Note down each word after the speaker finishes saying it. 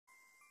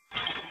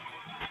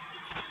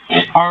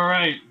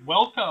Alright,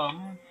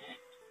 welcome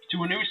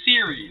to a new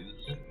series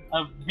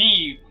of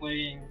me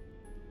playing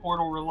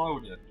Portal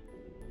Reloaded.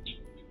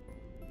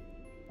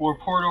 Or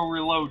Portal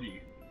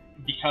Reloady,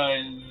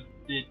 because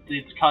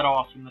it's cut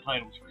off from the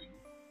title screen.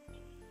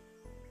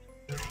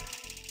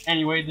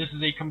 Anyway, this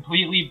is a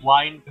completely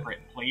blind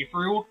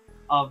playthrough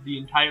of the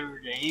entire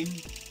game.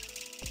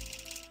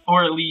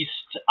 Or at least,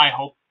 I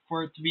hope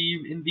for it to be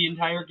in the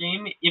entire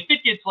game. If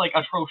it gets, like,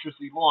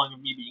 atrociously long of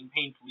me being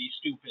painfully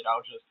stupid,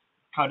 I'll just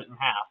cut it in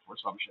half or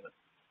some shit.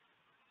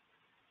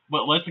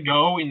 But let's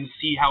go and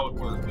see how it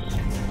works.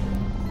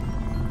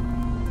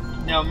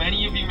 Now,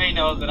 many of you may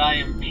know that I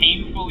am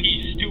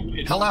painfully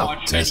stupid. Hello,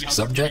 test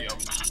subject.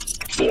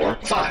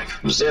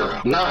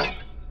 4509.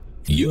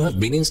 You have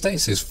been in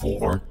stasis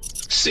for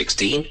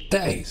 16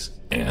 days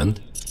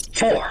and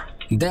 4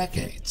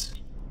 decades.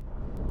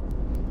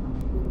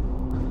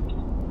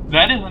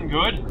 That isn't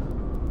good.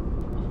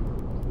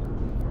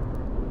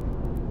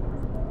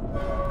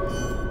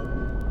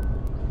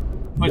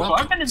 Wait, so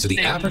I've been Welcome in to the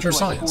stasis Aperture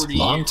for like Science 40 years.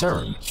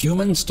 Long-Term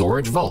Human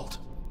Storage Vault.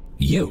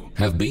 You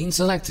have been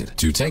selected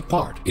to take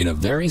part in a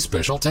very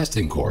special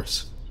testing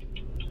course.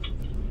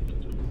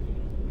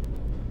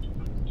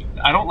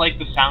 I don't like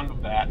the sound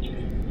of that.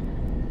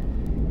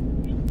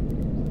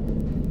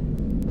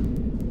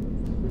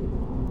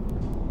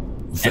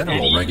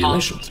 Federal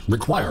regulations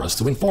require us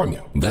to inform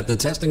you that the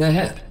testing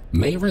ahead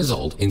may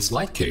result in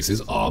slight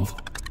cases of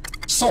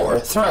sore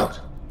throat,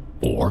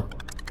 or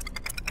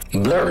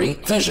blurry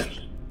vision,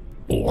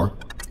 or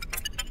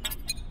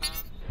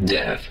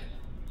death.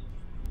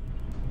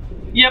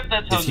 Yep,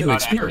 that sounds if you about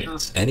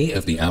experience any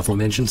of the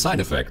aforementioned side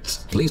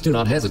effects, please do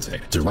not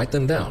hesitate to write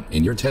them down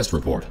in your test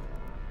report.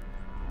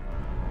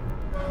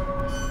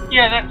 accurate.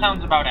 Yeah, that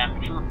sounds about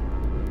amateur.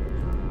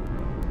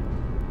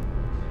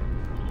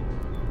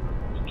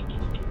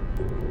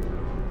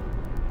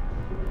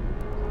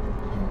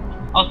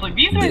 Also,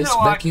 these guys This are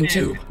locked vacuum in.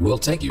 tube will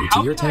take you to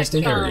How your can I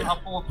testing turn area. a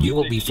 4 You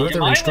will be 60? further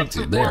Am I, like,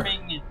 instructed there.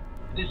 performing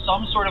this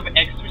some sort of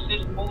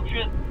exorcist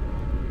bullshit?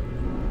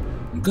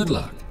 Good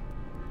luck.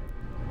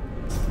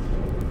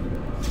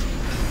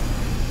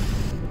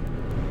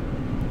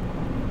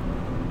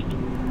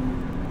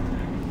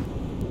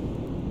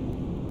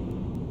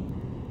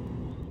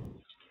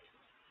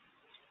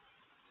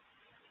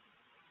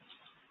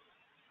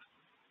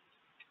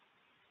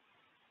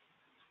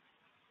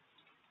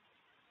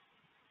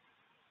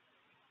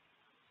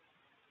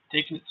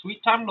 Taking its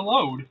sweet time to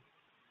load.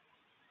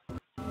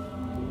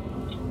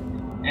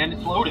 And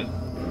it's loaded.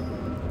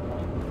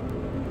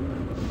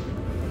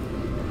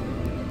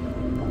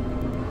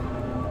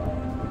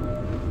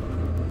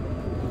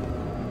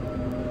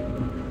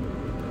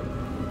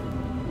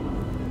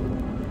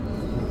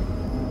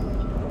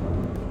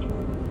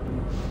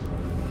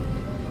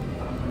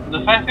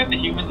 The fact that the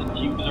humans and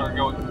cubes are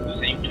going through the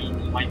same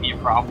tubes might be a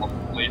problem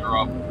later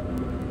up.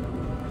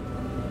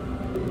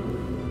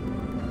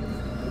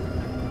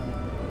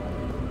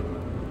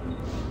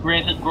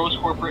 Granted, gross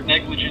corporate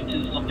negligence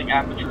is something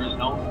Aperture is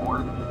known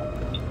for.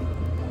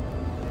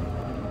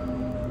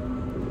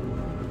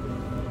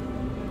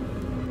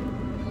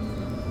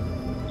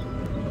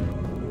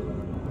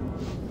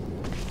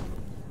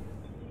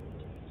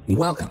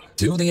 Welcome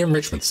to the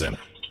Enrichment Center.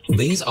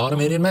 These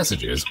automated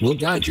messages will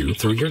guide you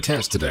through your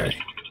test today.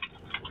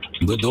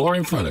 The door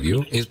in front of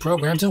you is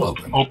programmed to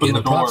open in the door.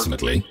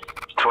 approximately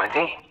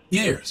 20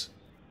 years.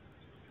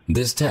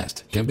 This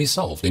test can be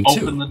solved in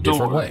Open the two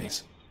different door.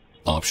 ways.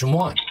 Option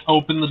 1.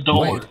 Open the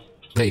door. Wait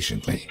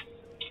patiently.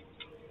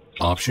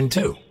 Option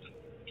 2.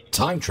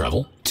 Time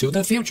travel to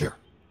the future.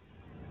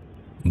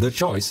 The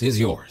choice is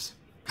yours.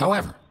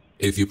 However,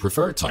 if you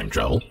prefer time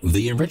travel,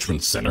 the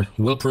Enrichment Center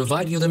will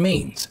provide you the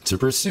means to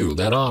pursue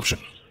that option.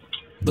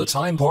 The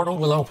time portal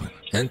will open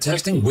and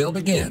testing will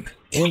begin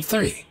in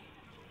 3,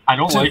 I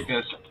don't 2, like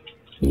this.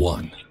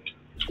 1.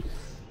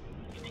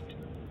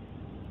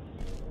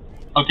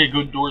 Okay,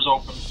 good, door's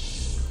open.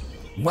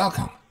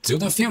 Welcome to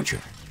the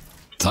future.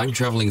 Time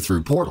traveling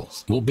through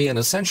portals will be an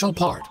essential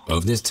part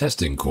of this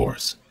testing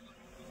course.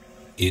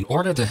 In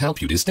order to help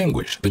you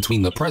distinguish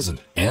between the present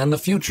and the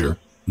future,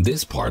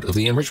 this part of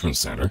the Enrichment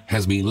Center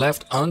has been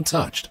left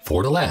untouched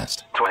for the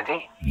last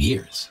 20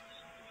 years.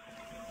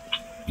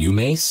 You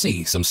may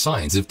see some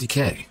signs of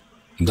decay.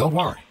 Don't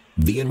worry,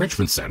 the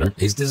Enrichment Center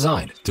is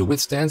designed to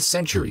withstand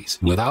centuries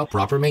without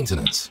proper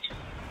maintenance.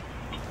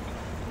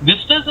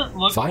 This doesn't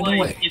look Find a like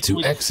way it to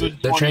was exit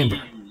good the 20 chamber.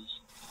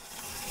 years.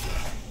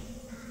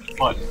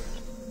 But...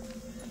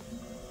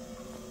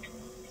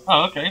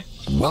 oh, okay.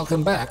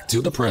 Welcome back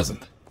to the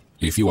present.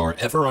 If you are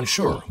ever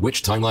unsure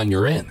which timeline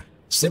you're in,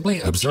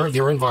 simply observe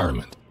your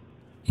environment.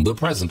 The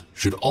present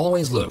should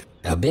always look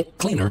a bit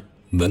cleaner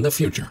than the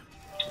future.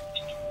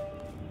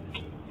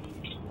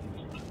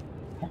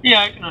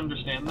 Yeah, I can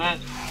understand that.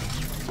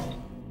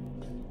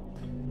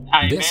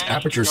 This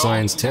Aperture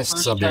Science test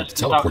subject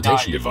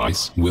teleportation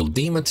device will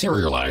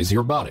dematerialize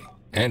your body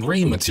and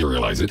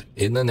rematerialize it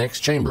in the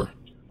next chamber.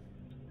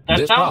 That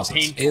This sounds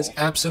process painful. is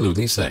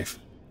absolutely safe.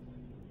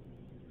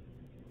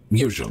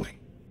 Usually.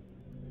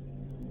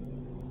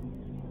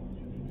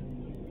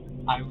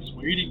 I was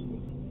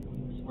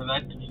waiting for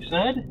that to be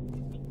said.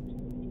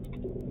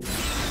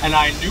 And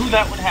I knew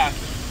that would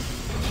happen.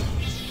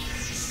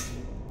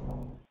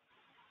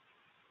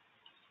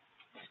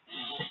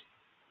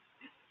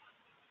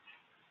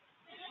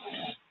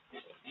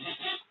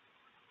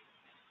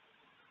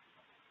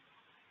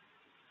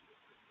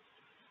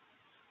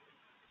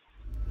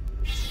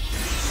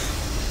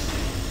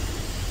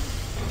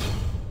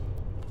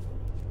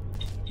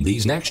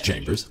 These next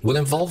chambers will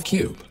involve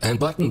cube and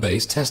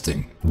button-based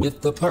testing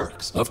with the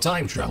perks of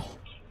time travel.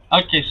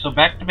 Okay, so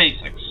back to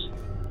basics.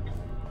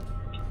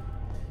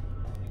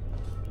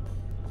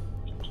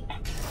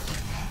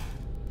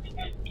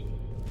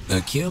 A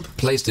cube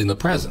placed in the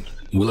present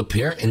will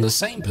appear in the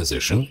same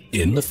position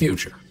in the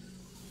future.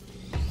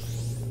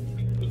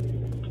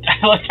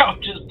 I like how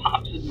it just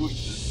pops into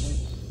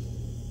existence.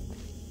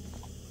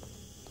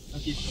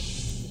 Okay, so...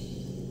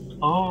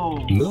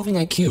 Oh. Moving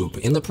a cube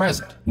in the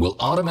present will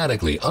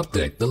automatically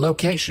update the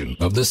location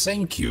of the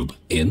same cube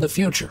in the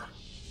future.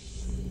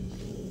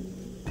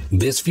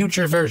 This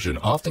future version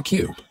of the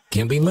cube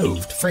can be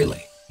moved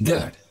freely.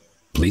 Good.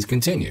 Please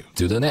continue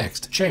to the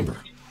next chamber.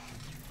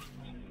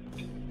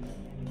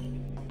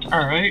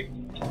 Alright.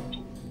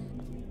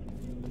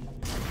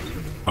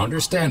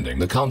 Understanding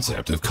the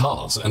concept of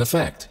cause and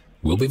effect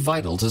will be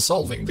vital to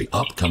solving the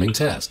upcoming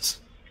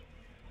tests.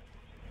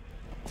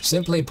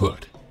 Simply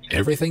put,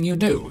 everything you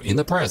do in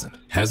the present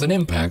has an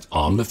impact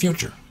on the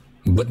future,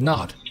 but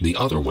not the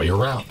other way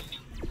around.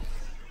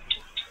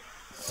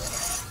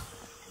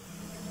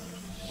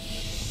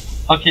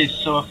 Okay,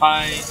 so if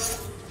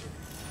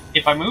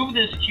I move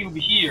this cube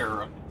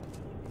here,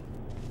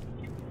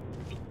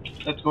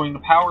 that's going to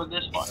power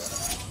this button.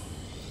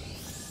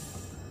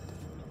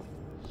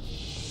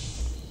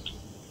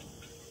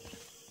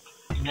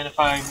 And then if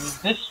I move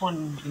this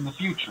one in the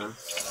future,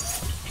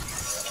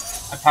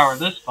 I power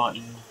this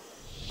button.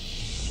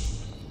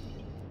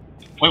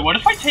 Wait, what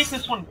if I take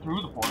this one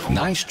through the portal?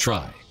 Nice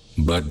try,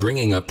 but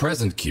bringing a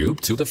present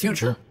cube to the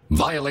future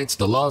violates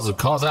the laws of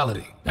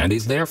causality and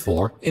is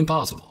therefore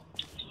impossible.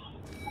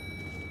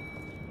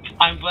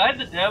 I'm glad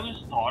the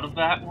devs thought of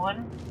that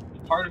one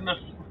hard enough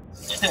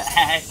to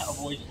add a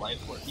voice line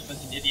for it,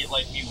 because an idiot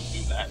like me would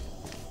do that.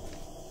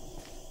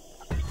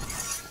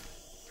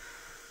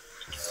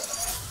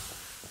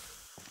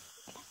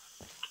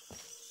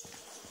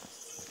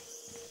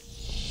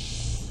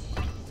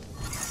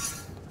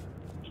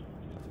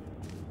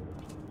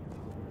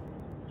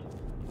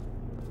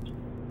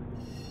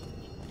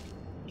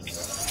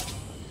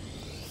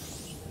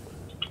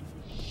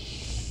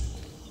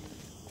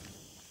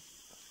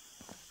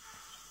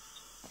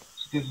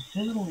 There's a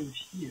fizzle over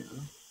here.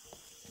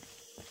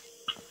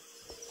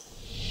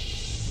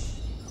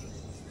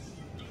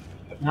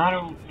 But not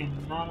over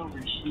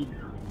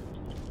here.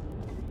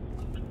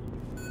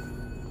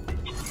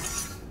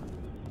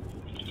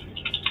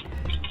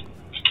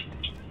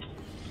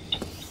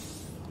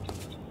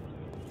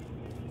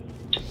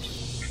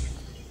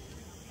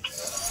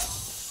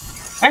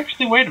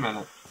 Actually, wait a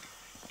minute.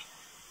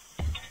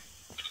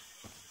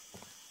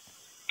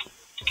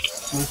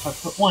 So if I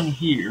put one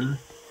here,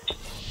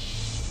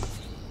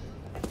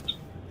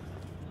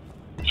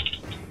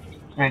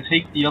 and I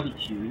take the other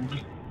cube,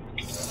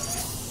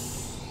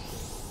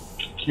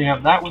 so you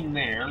have that one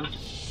there, and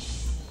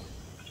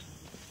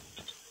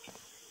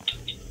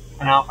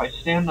now if I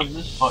stand on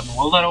this button,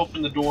 will that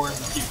open the door in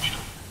the future?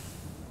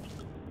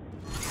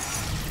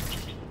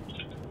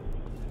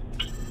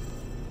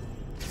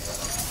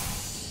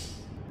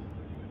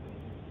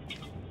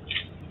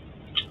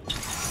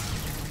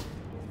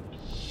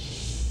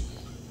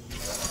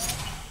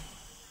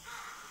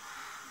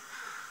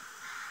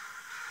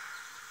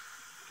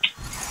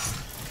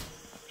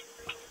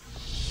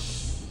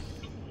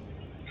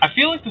 I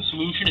feel like the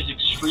solution is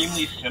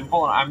extremely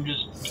simple and I'm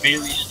just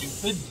very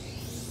stupid.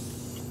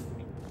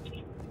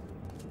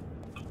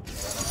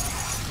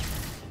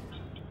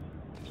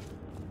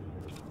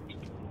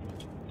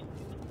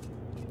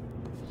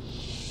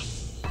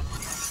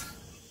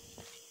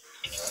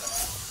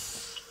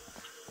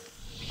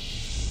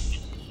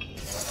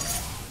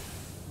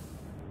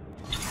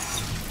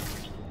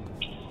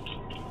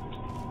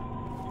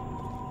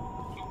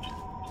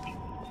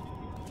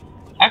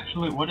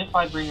 Actually, what if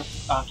I bring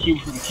a cube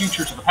from the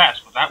future to the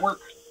past? Would that work?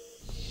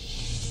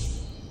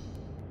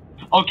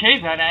 Okay,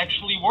 that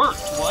actually worked.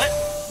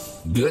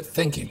 What? Good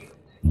thinking.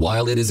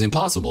 While it is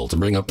impossible to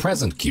bring a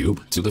present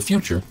cube to the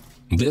future,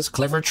 this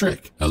clever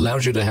trick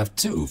allows you to have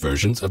two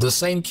versions of the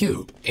same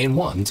cube in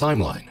one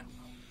timeline.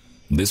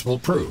 This will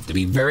prove to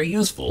be very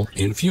useful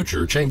in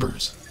future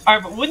chambers.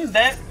 Alright, but wouldn't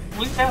that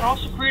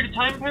also create a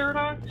time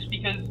paradox?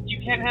 Because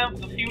you can't have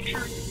the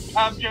future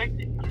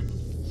object.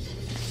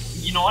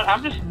 You know what?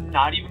 I'm just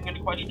not even going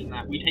to question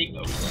that. We take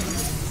those.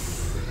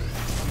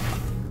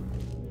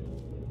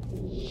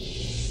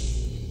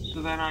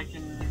 So then I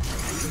can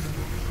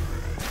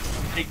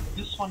take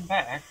this one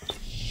back.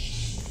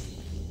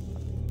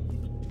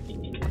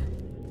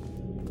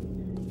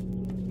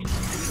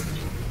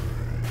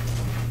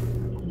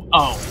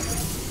 Oh.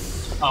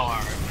 Oh,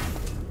 alright.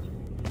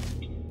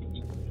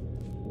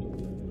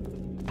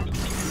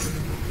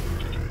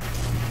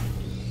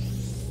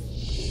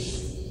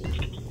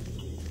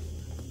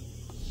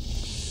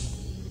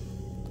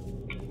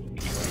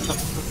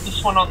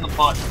 this one on the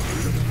button.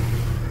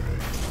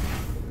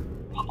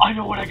 I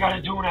know what I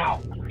gotta do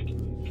now.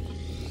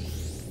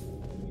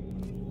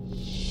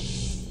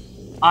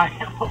 I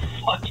am a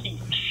fucking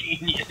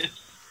genius.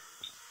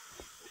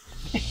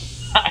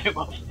 I am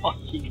a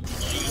fucking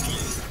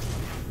genius.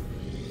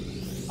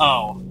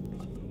 Oh.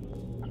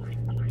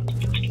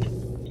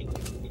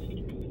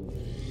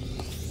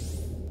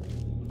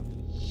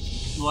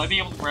 Will I be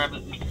able to grab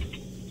it?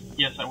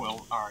 Yes, I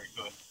will. Alright,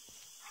 good.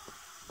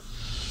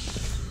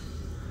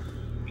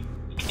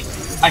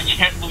 I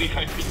can't believe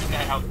I figured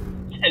that out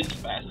as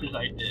fast as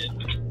I did.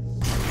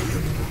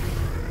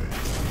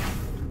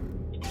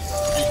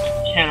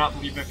 I cannot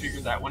believe I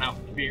figured that one out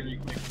very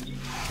quickly.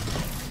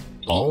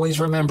 Always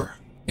remember,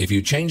 if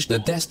you change the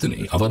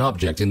destiny of an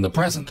object in the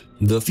present,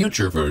 the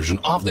future version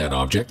of that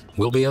object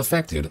will be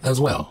affected as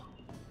well.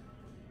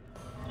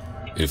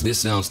 If this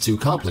sounds too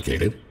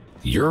complicated,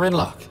 you're in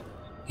luck.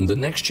 The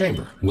next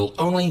chamber will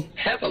only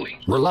heavily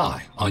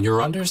rely on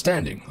your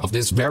understanding of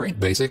this very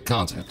basic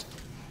concept.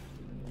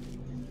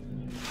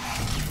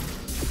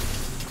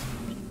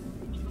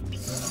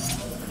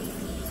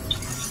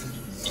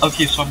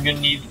 Okay, so I'm gonna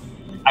need...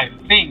 I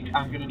think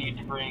I'm gonna need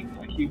to bring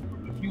a cube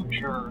from the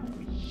future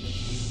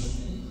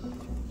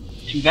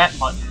to that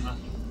button.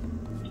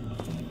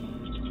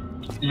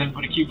 And then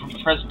put a cube from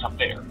the present up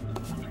there.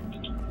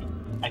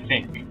 I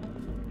think.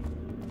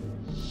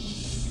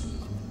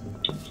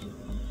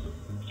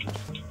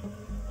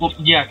 Well,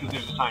 yeah, because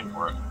there's a sign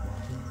for it.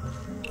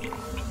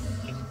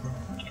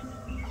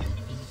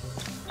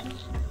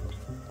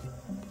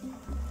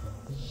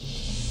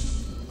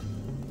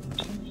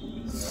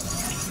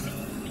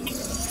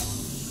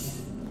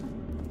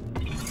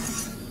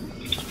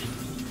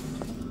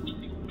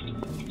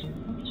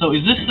 So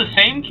is this the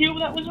same cube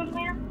that was in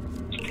there?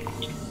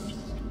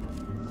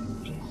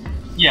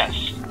 Yes.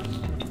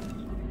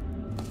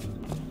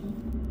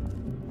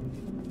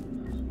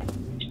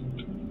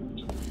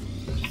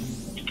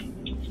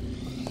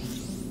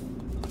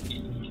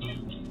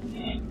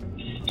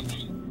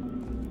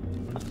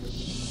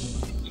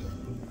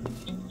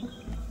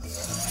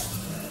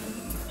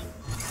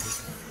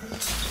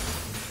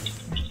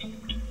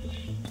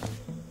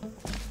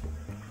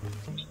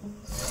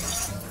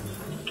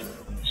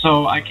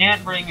 So I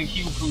can't bring a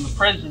cube from the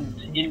present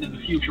into the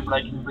future, but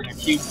I can bring a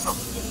cube from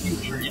the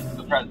future into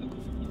the present.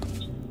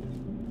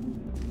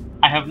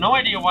 I have no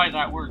idea why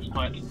that works,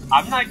 but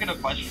I'm not gonna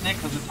question it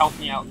because it's helped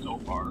me out so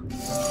far.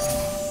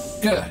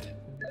 Good.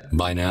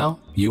 By now,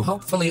 you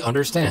hopefully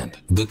understand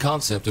the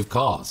concept of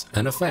cause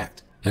and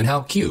effect and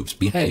how cubes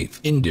behave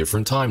in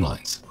different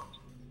timelines.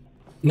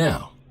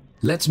 Now,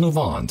 let's move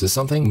on to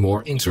something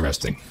more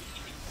interesting.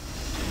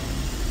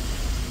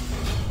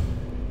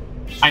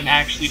 I'm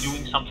actually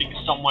doing something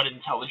somewhat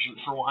intelligent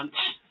for once.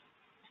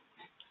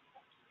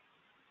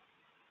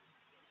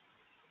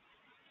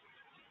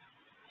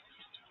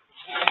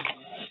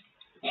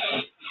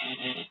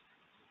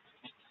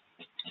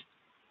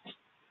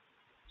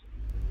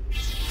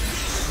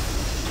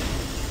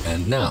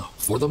 And now,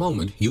 for the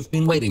moment you've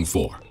been waiting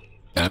for.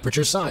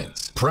 Aperture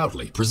Science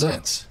proudly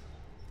presents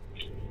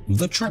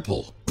the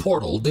Triple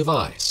Portal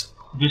Device.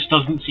 This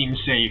doesn't seem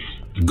safe.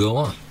 Go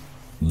on.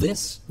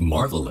 This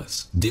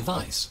marvelous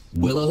device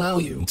will allow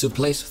you to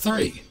place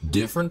 3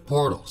 different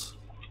portals.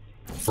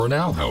 For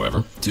now,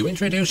 however, to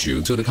introduce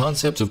you to the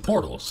concept of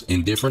portals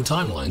in different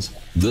timelines,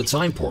 the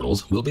time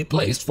portals will be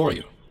placed for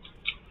you.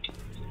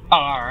 Oh,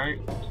 alright.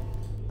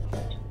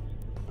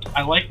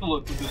 I like the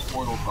look of this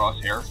portal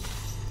crosshair.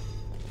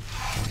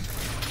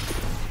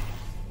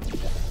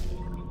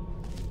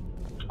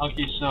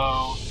 Okay,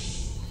 so...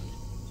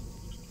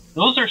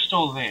 those are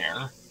still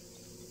there,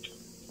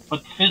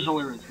 but the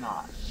Fizzler is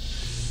not.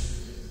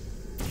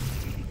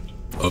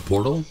 A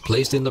portal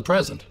placed in the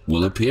present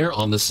will appear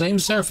on the same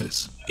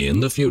surface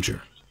in the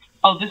future.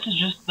 Oh, this is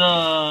just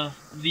the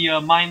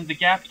Mind the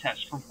Gap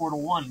test from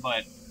Portal 1,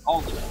 but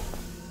altered.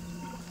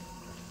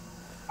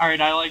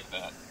 Alright, I like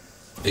that.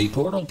 A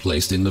portal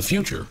placed in the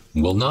future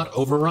will not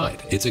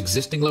override its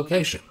existing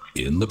location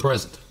in the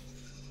present.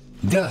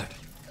 Good.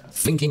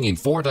 Thinking in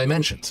 4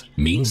 dimensions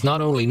means not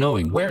only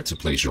knowing where to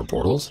place your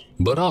portals,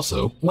 but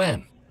also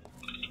when.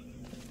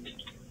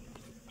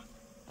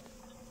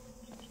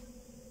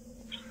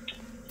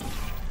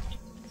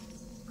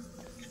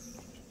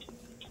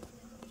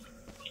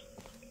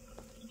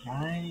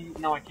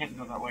 No, I can't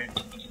go that way.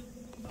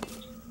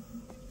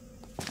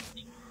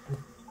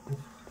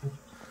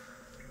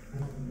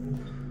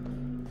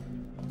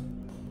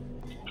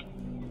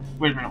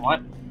 Wait a minute,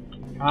 what?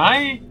 Can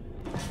I?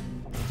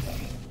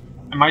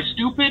 Am I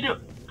stupid?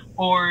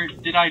 Or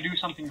did I do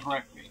something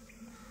correctly?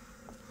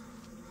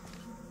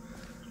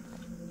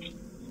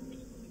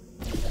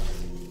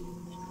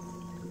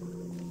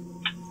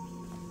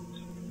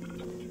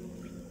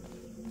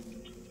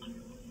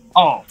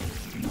 Oh.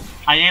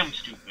 I am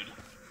stupid.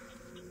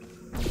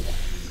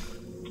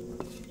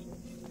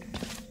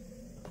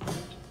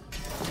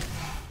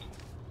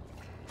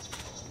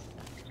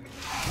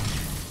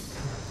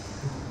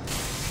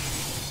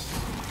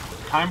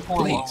 Time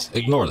portal. Please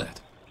ignore that.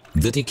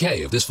 The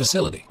decay of this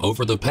facility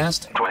over the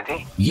past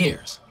 20.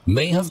 years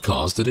may have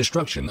caused the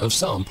destruction of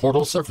some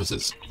portal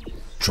surfaces.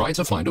 Try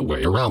to find a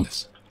way around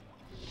this.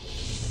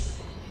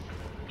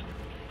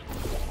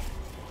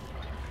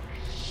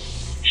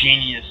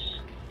 Genius.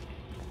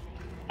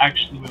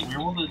 Actually, wait, where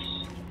will this...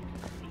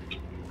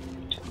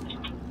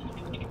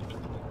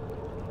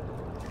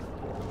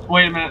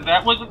 Wait a minute,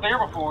 that wasn't there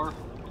before.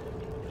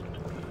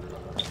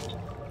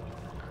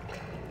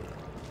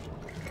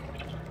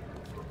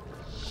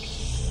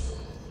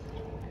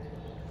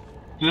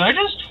 Did I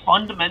just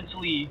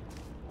fundamentally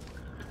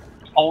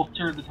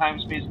alter the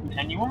time-space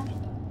continuum?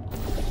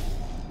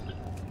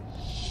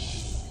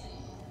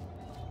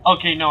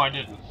 Okay, no, I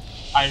didn't.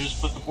 I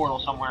just put the portal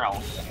somewhere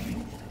else.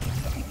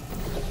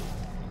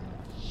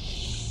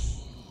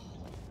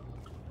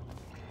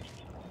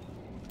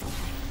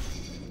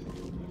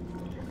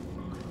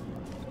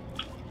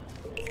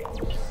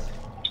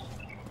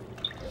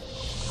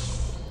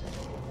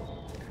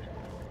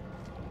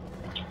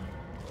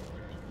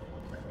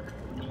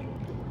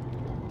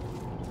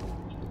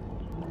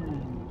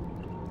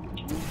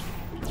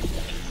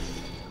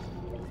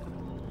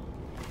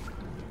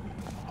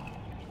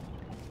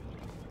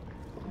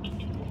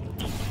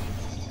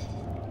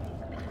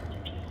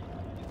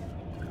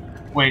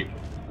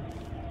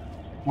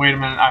 Wait a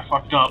minute, I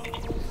fucked up.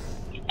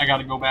 I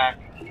gotta go back.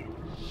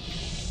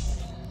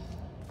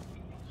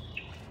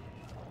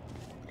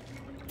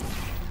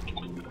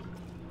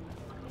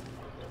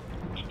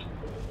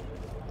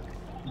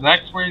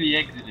 That's where the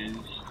exit is.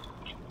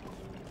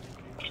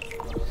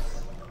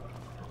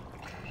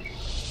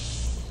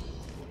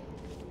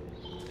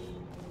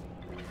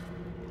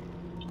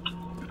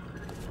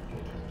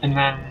 And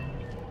then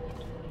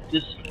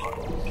this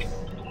one.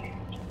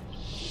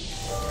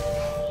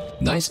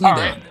 Nicely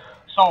done.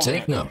 Solved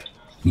Take it. note.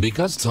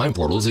 Because time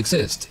portals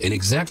exist in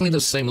exactly the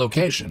same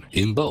location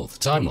in both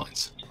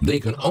timelines, they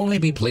can only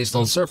be placed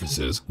on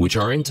surfaces which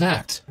are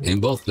intact in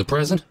both the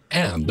present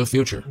and the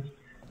future.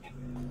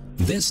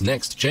 This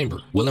next chamber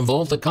will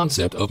involve the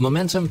concept of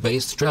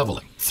momentum-based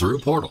traveling through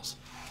portals.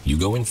 You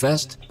go in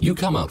fast, you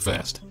come out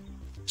fast.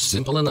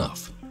 Simple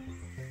enough.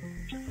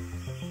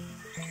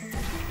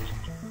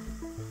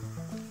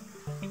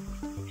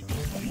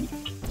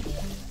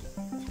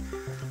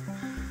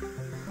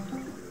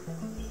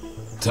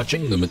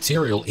 Touching the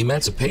material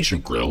emancipation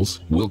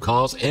grills will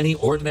cause any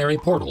ordinary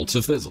portal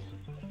to fizzle.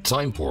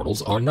 Time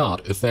portals are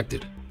not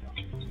affected.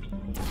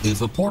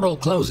 If a portal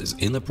closes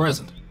in the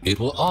present, it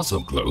will also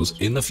close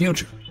in the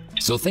future.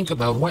 So think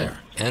about where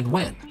and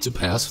when to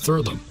pass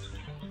through them.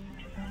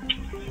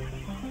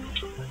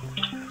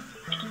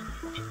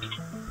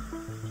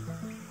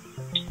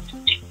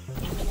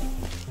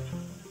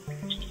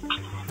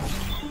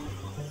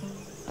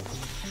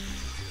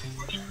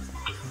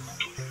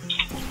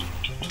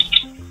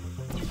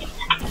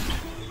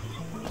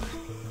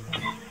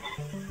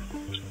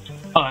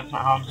 Oh, that's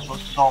not how I'm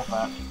supposed to solve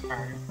that.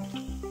 Alright.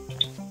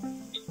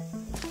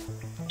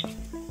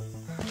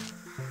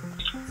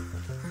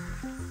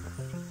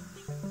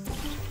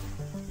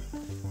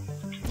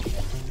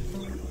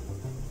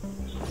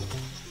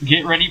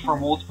 Get ready for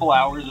multiple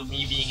hours of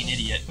me being an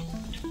idiot.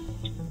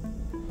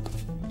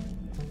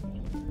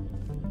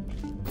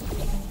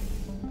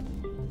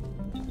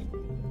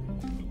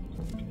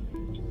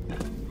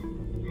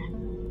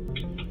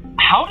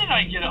 How did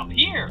I get up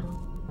here?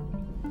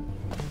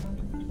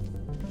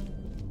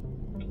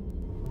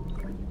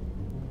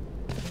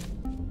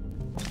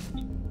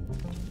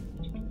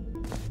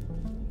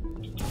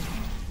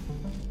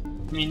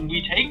 I mean,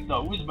 we take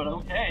those, but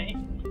okay.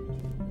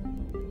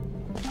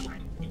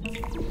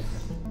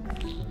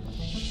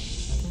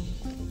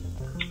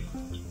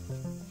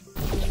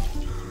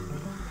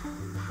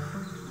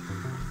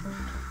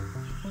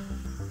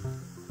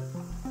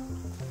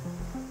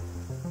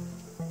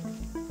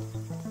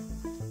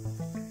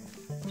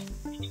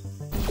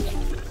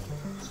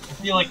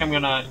 I feel like I'm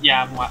gonna...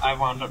 Yeah, I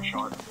wound up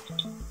short.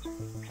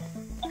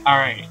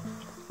 Alright.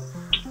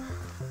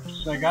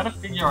 So I gotta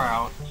figure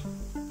out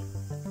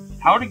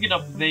how to get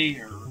up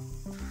there.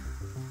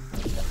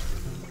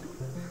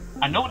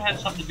 I know it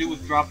has something to do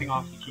with dropping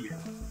off the key.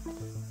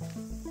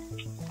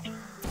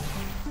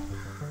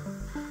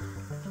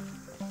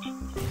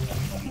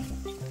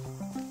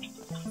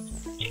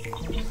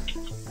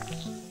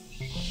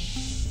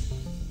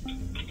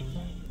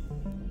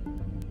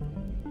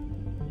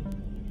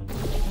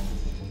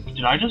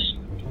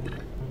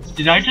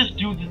 Did I just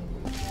do the...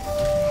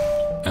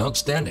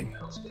 Outstanding.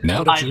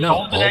 Now that I you know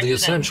solved it all the accidentally.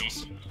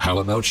 essentials, how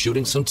about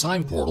shooting some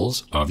time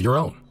portals of your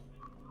own?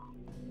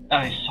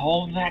 I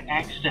solved that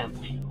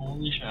accidentally.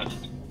 Holy shit.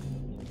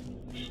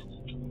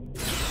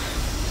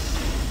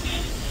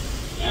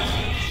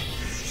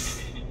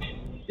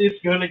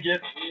 It's gonna get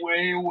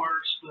way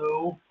worse,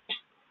 though.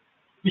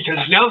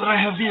 Because now that I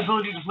have the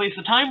ability to place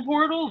the time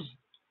portals,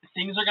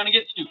 things are gonna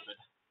get stupid.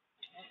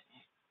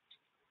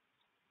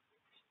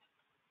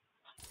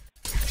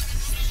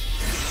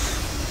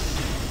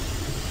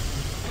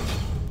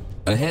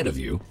 Ahead of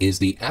you is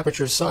the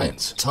Aperture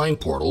Science Time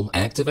Portal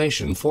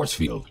Activation Force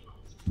Field.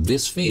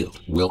 This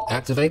field will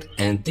activate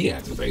and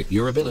deactivate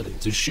your ability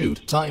to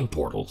shoot time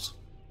portals.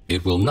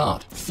 It will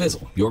not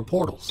fizzle your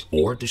portals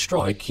or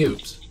destroy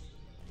cubes.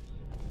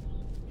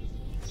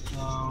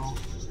 So...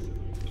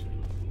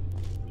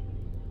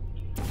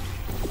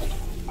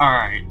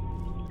 Alright.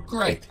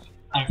 Great.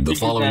 I The figured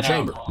following that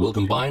chamber out. will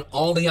combine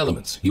all the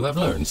elements you have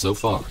learned so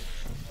far.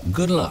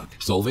 Good luck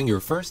solving your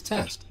first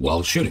test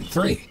while shooting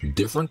 3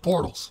 different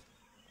portals.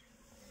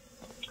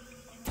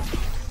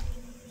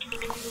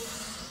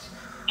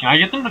 Can I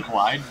get them to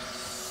collide?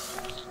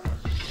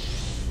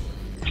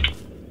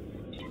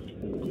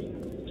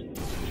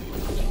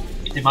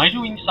 Am I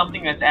doing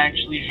something that's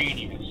actually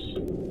genius?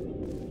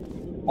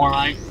 Or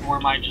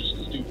am I just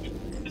stupid?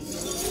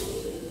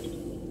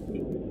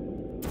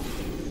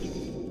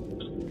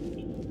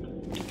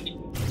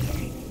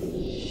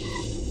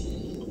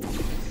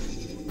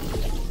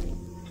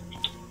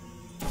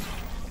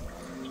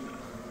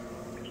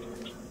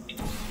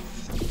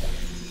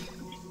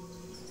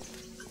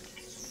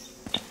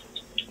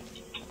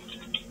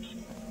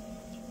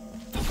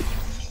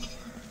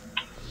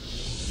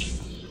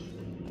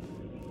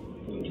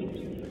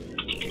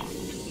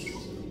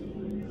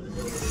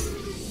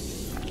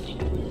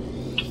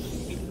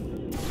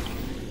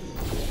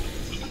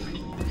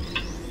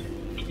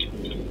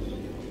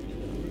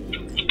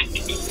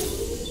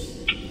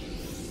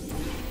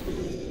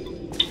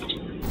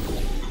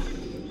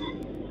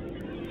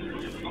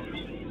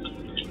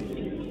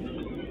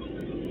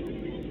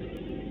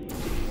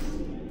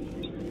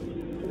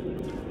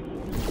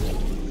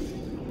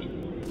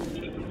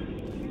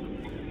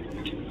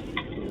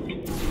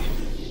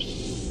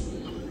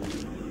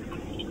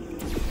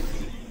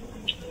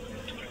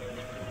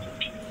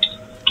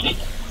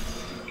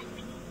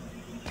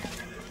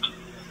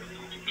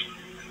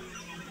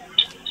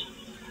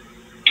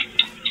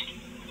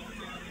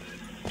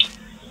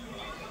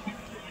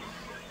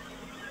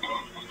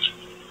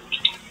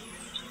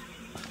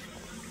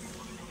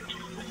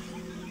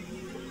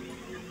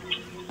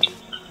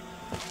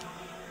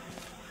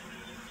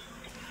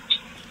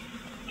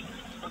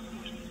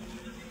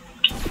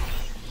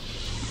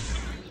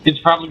 It's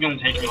probably going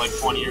to take me like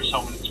 20 or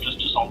so minutes just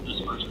to solve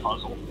this first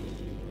puzzle.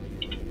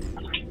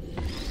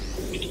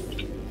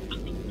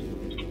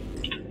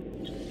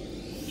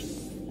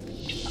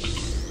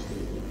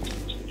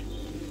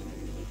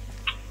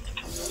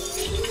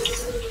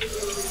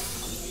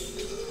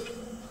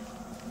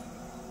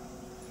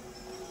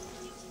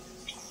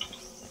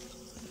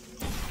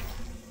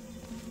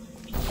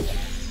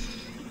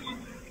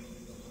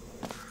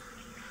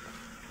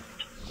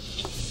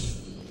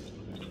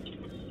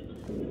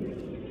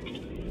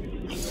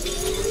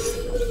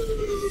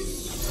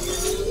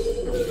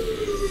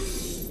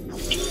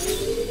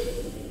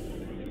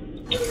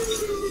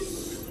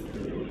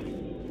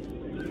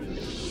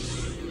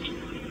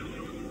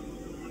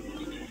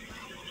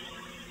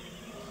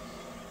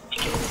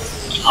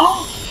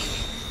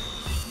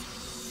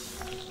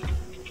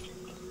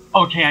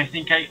 Okay, I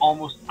think I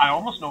almost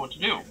know what to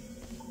do.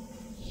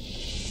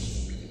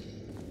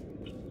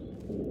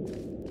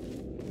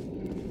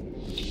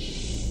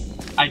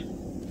 I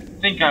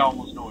think I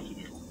almost know what to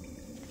do.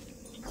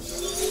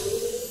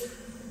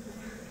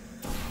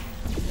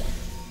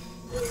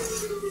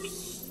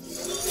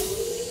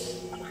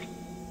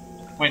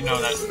 Wait,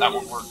 no, that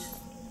won't work.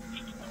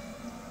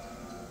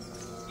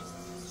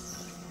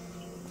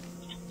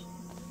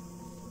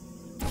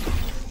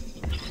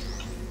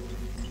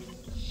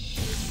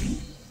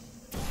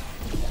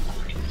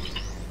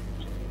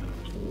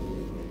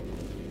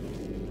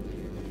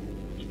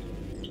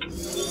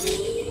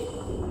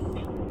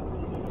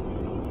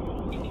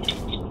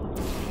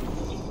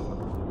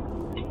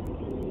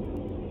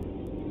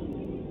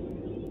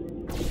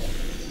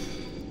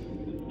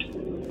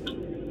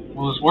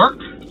 Will this work?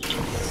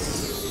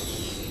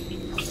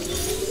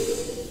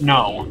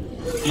 No.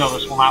 No,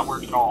 this will not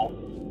work at all.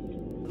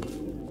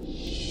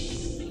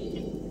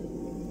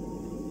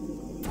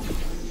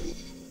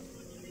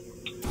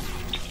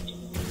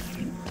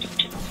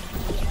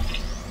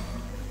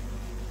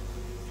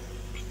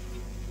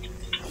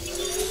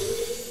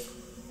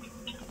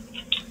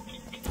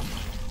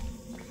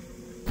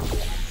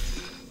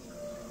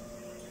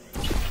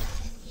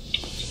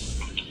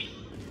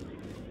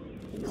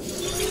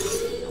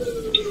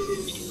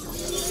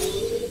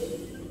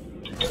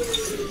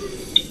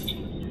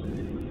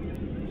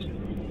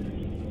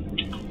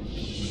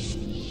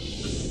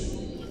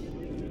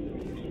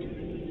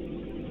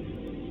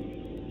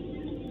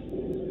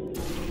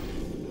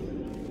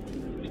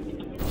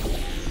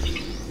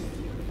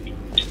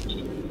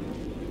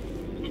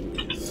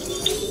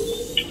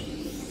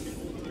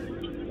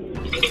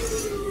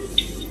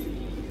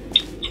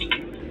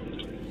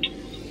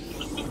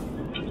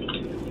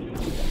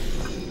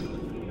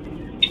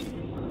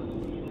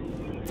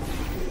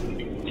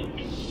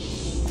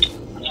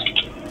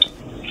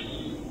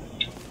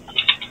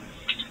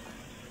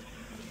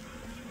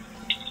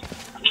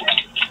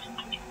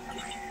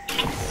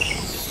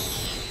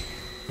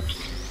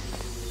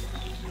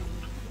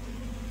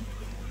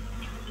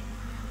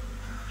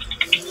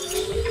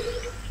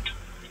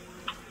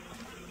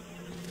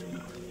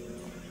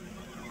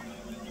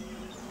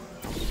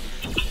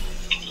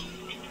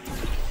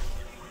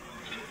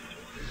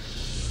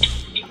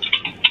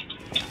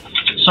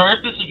 Sorry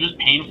if this is just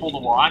painful to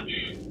watch.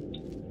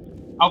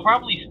 I'll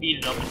probably speed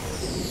it up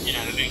in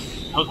editing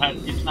so that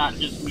it's not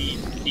just me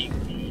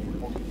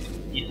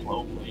being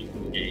slow playing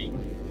this game.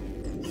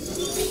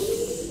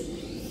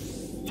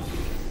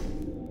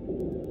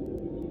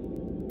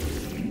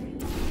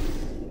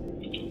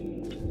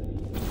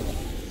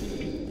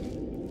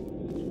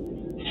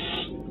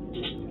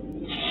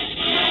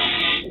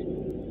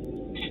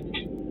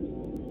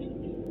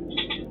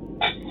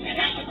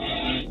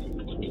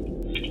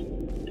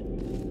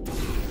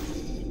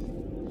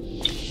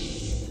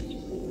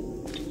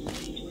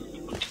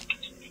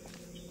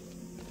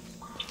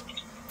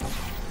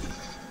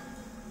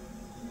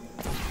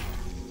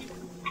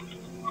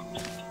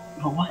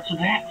 But what's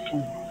that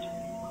for?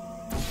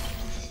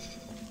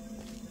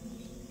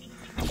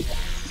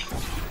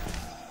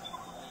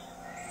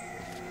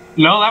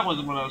 No, that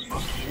wasn't what I was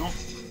supposed to do.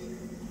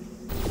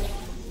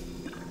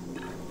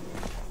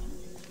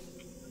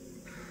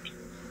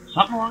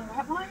 Something along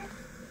that line?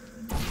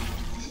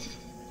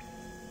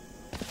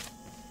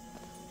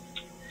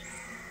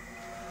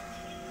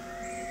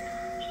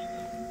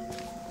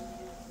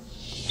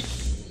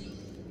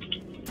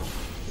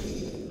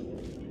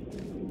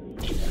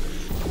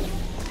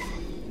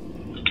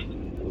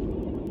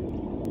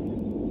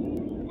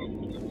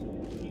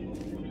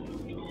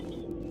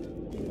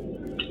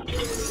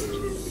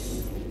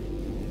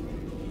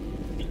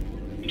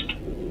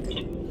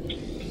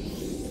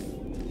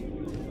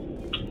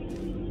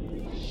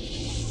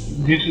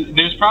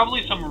 There's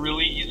probably some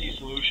really easy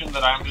solution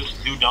that I'm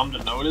just too dumb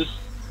to notice.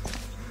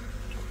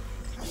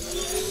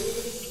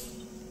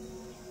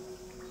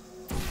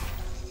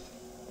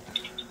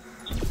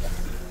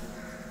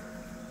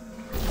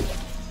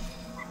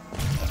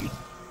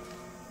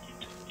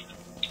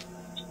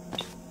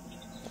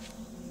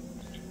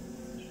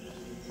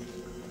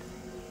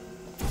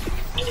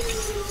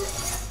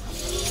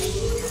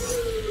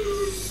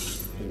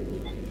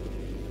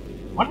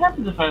 What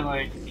happens if I,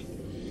 like...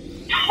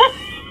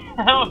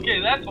 Okay,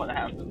 that's what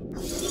happened.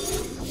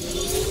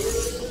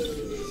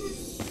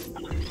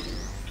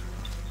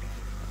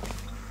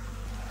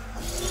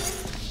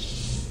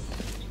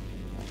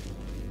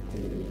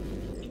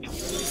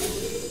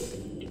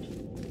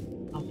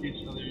 Okay,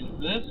 so there's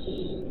this.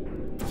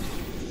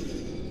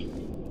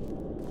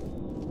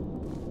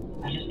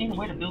 I just need a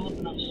way to build up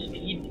enough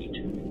speed to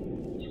do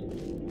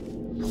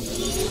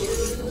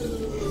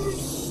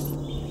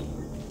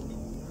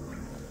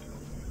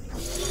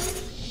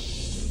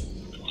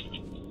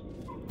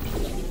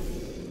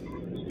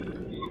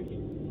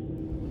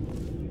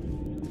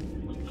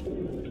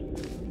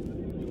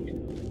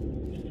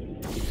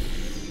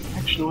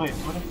Wait,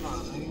 what if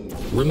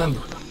I... Remember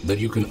that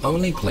you can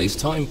only place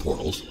time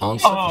portals on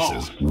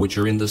surfaces which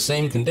are in the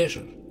same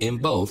condition in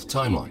both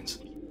timelines.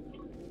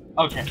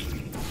 Okay.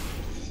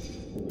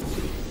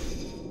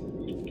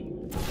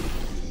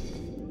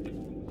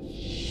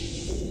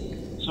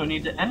 So I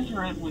need to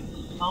enter it with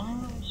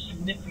some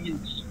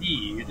significant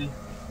speed.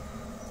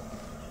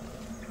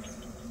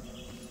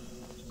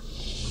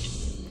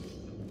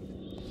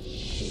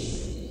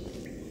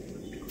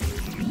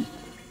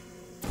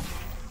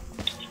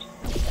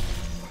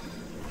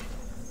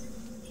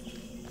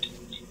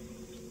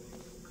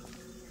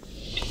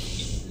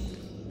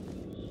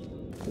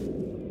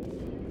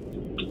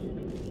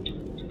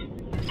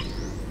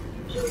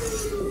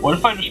 What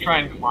if I just try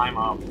and climb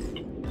up?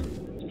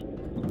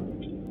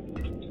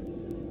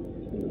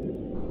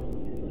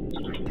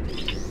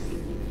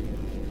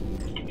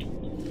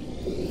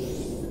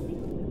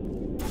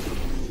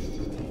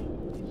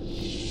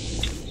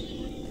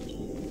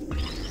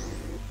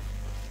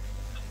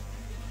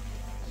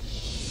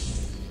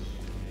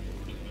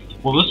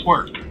 Will this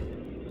work?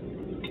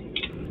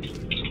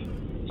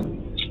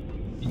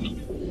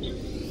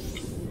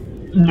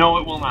 No,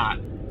 it will not.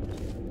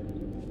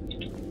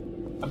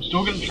 I'm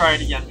still gonna try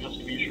it again just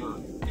to be sure.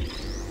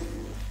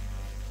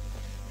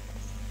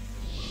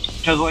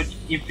 Because, like,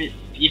 if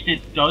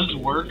it does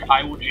work,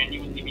 I will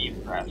genuinely be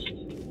impressed.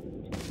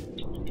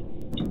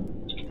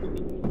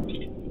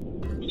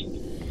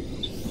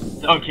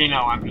 Okay,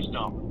 no, I'm just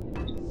dumb.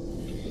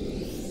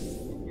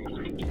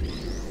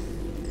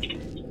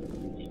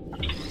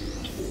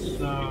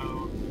 So...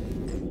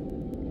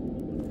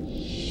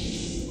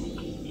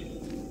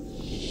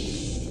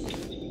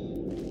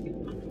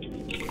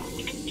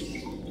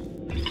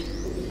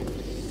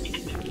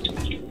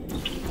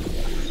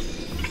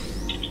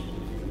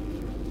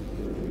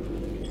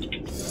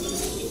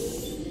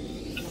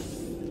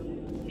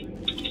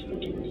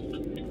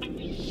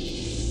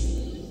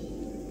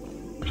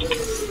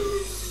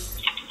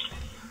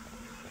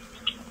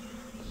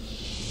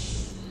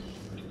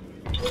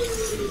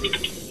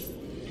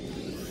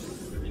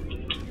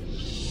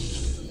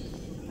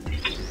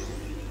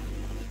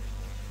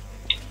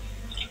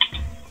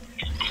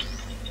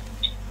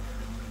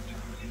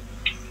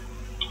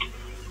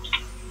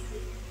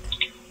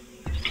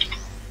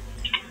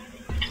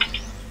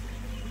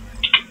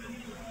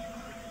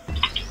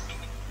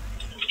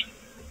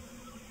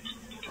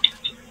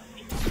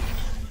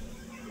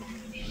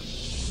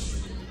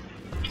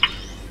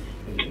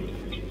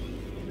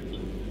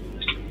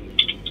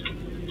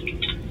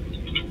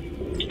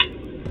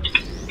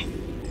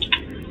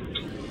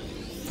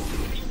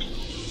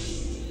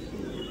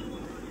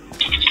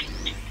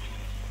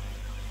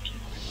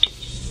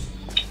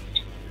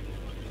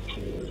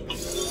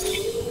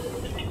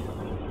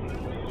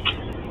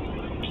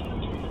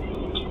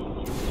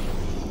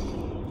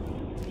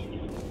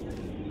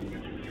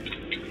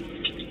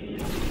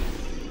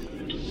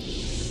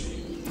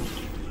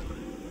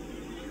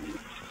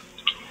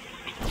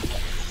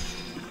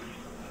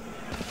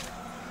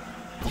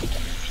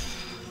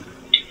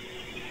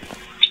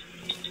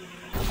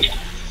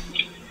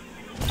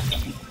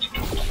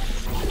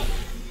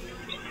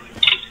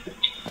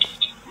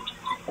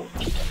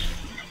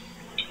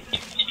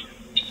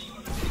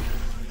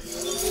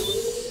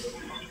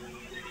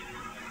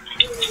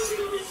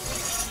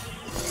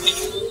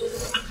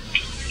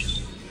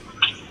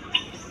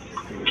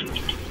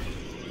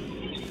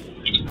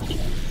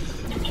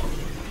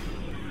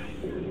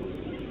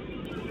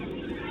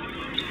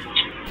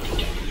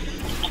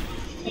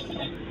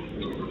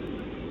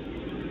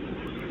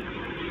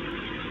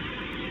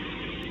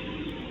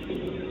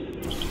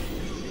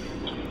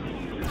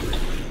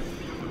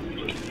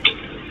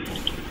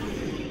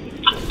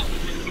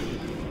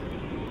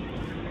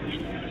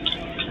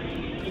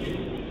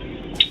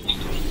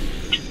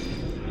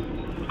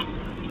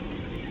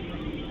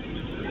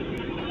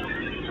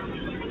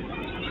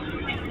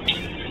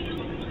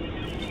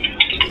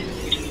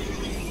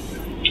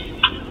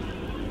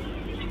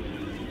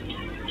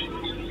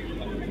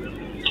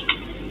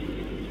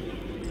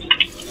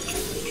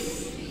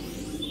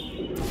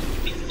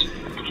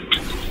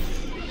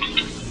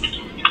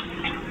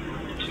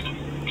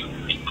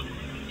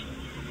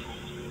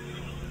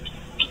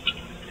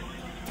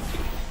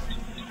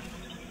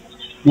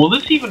 Will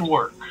this even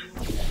work?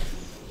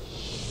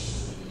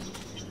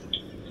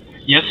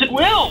 Yes, it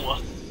will!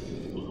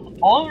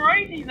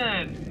 Alrighty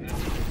then!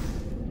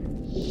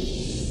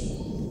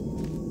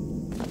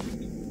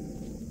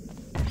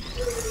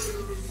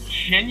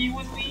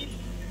 Genuinely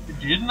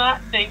did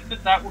not think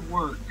that that would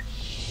work.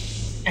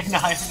 And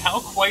I am now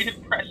quite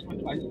impressed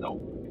with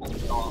myself for pulling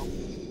it off.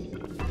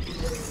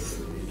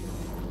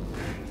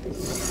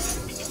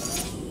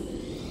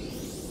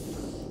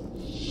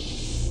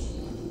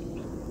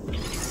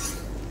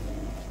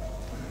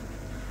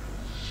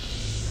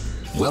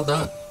 Well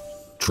done.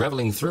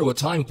 Traveling through a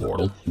time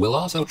portal will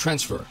also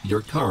transfer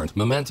your current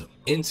momentum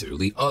into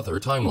the other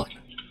timeline.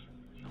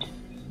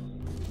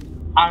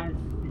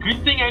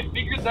 Good thing I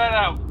figured that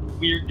out,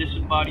 weird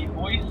disembodied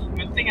voice.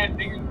 Good thing I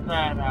figured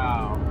that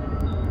out.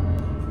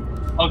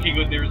 Okay,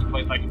 good, there's a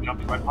place I can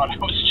jump to. I thought I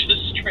was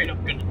just straight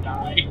up gonna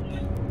die.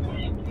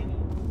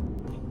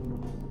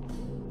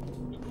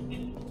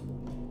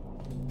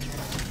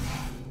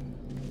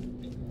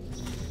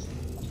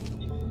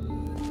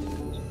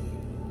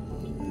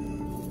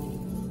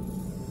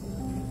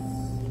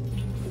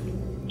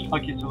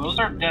 Okay, so those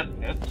aren't death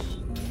pits.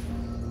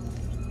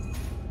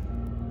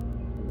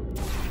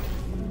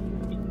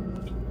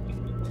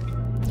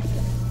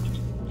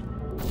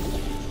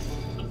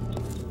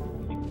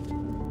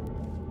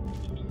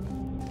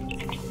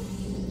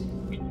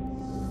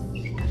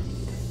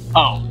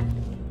 Oh.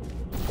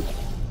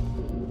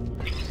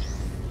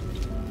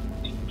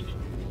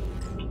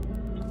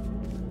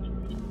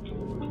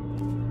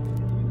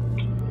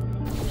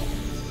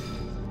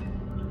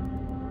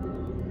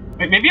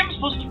 Wait, maybe I'm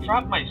supposed to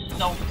drop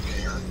myself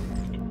there.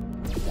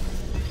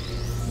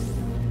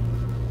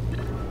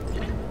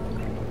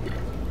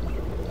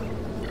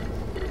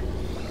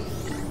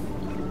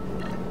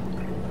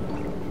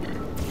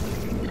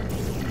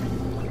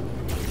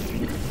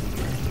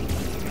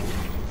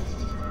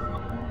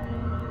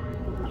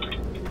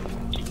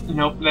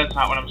 Nope, that's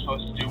not what I'm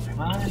supposed to do. Can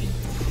I?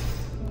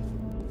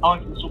 Oh, I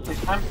can still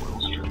place time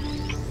portals here.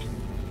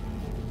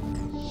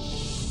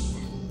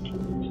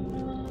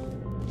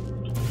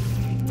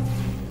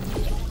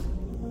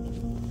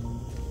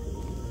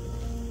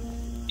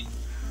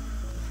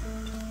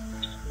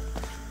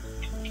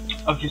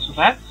 Okay, so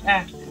that's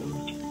active.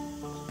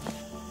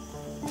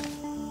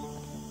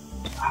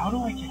 How do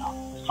I get up?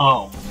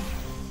 Oh.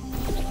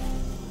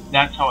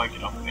 That's how I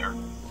get up there.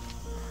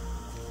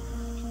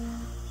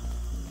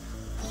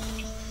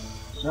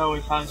 So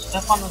if I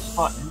step on this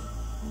button...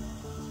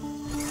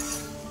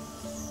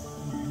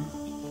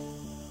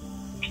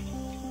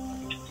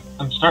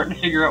 I'm starting to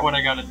figure out what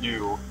I gotta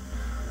do.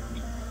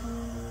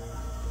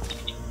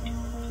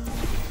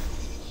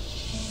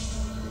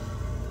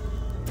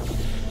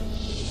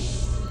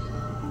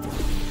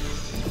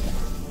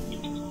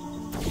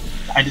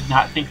 I did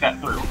not think that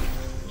through.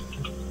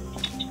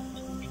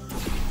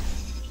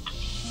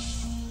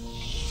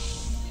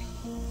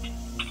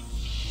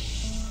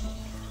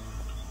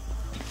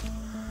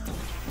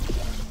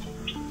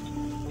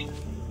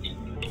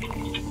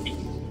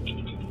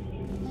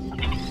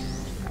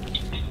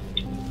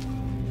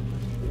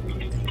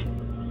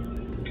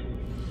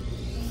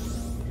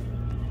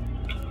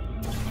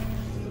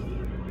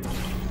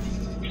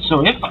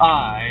 So if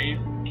I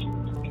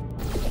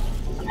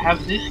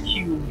have this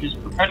cube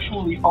just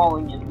perpetually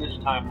falling in this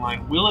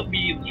timeline, will it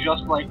be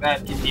just like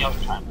that in the other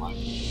timeline?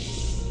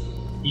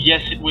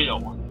 Yes, it will.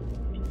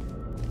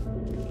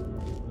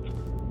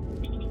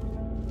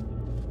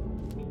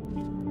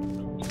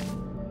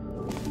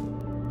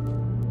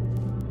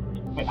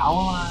 Wait, how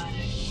will I...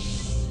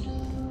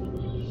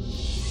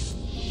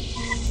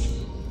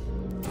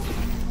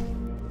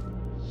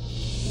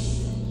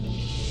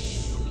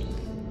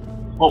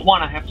 Well,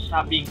 one, I have to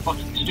stop being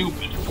fucking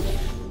stupid.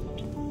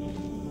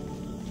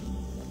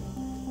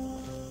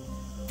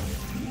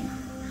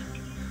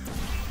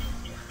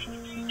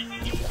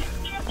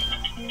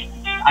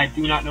 I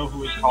do not know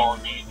who is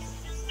calling me.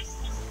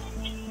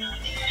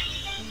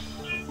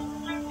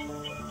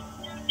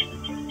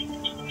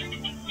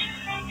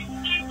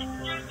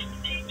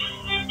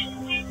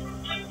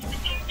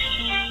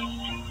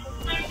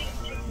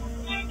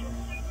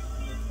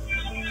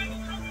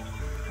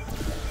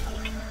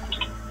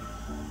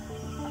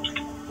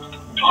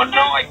 Oh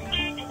no,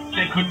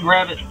 I couldn't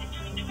grab it.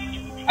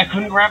 I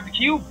couldn't grab the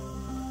cube.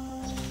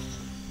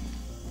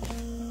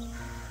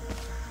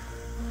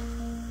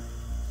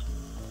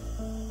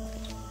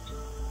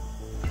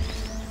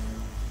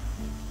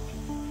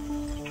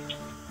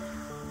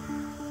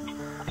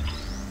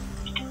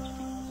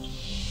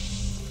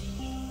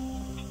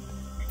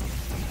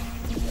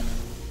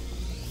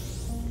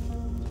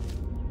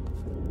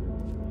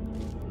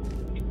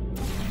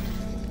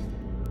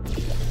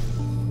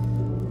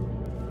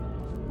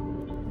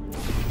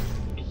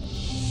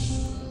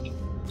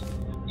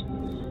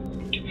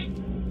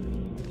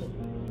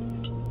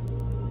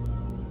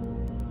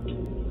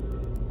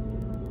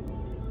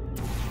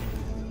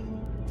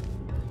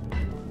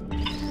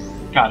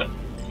 Got it.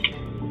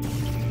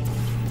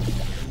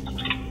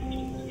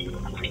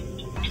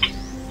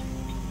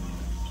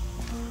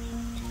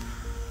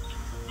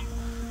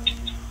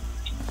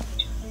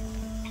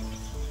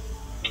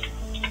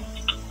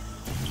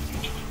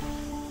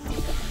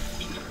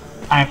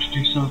 have to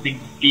do something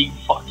big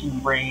fucking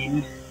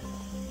brain.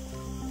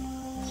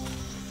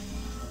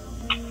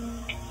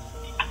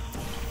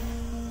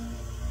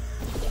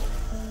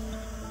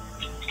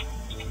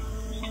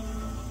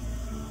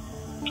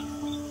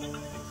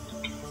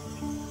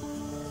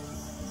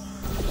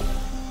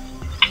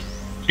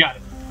 Got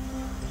it.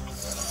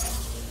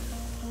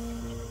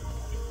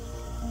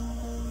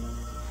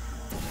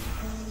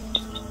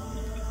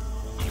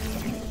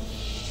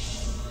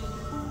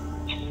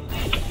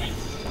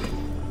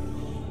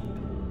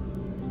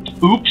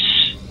 Oops.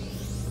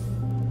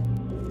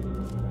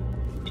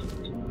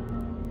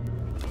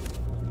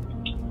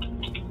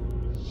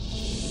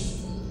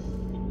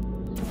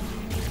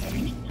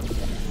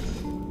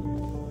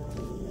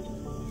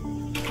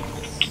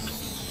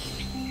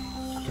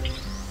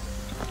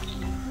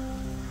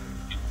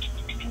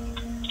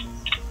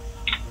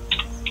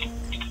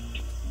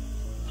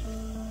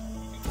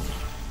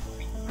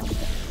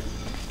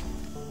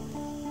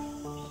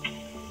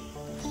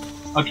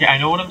 Okay, I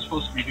know what I'm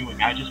supposed to be doing.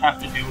 I just have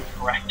to do it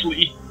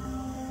correctly.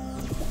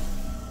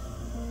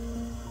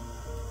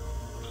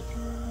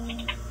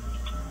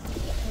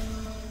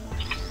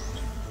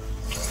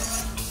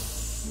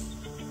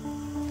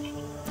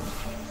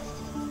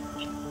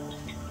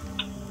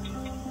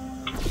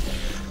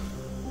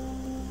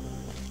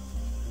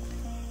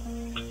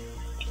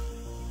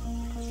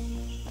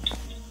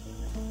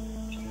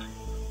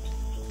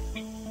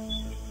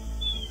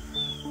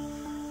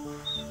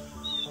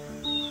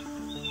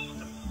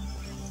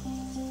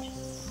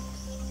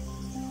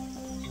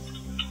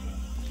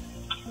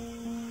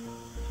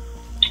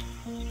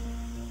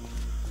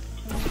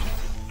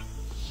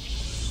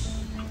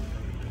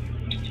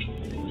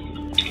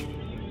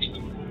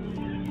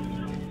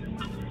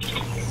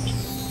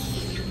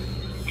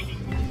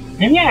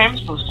 Maybe I am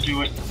supposed to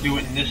do it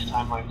in this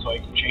timeline so I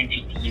can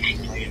change the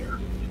position later.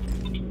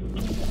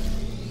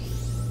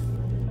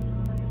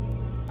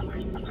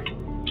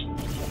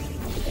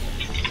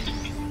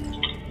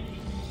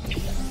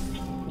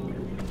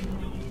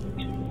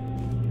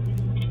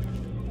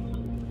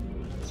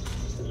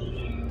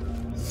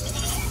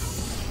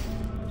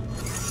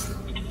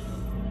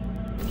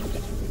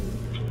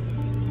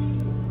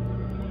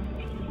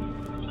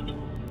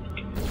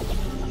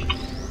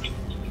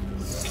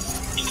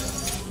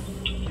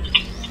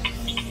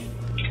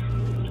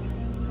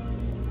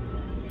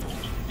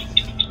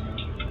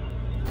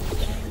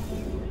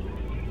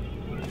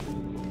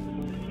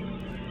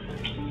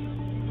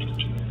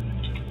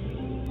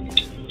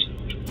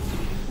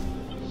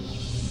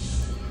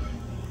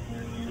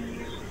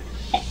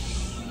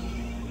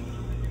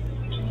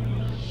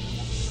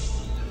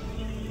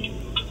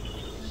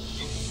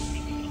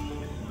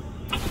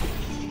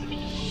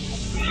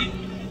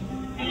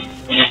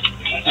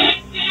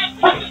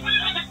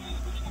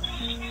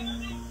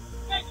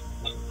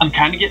 I'm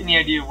kind of getting the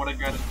idea of what I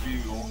gotta do.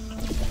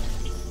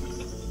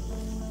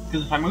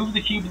 Because if I move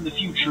the cube in the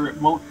future, it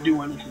won't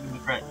do anything in the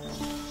present.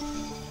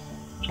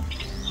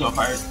 So if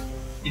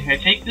I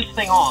take this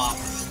thing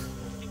off,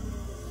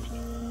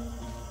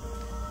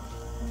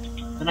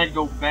 then I'd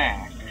go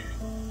back.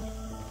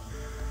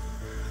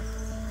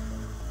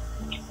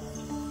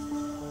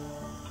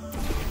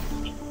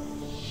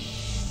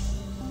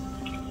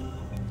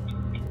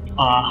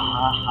 Ah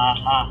ha ha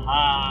ha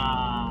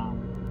ha.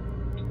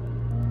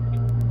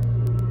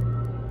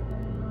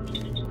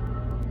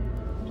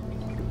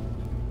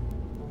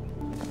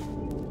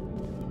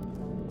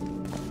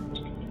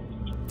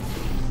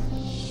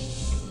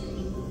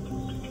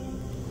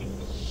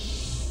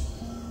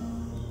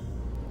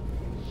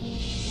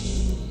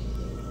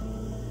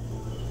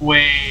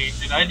 Wait,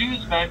 did I do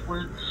this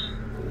backwards?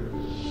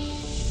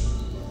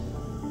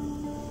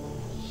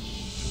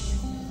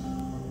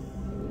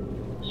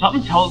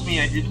 Something tells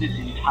me I did this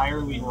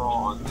entirely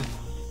wrong.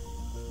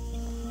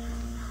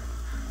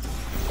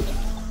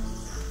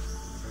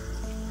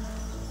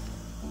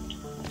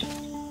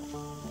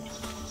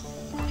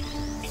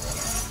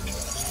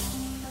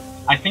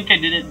 I think I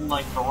did it in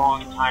like the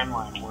wrong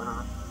timeline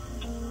order.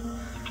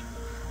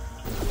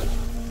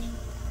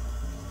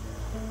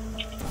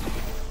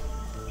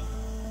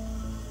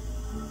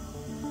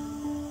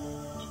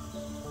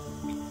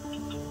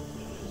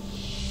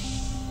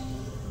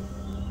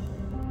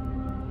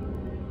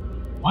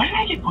 Why did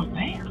I get put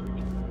there?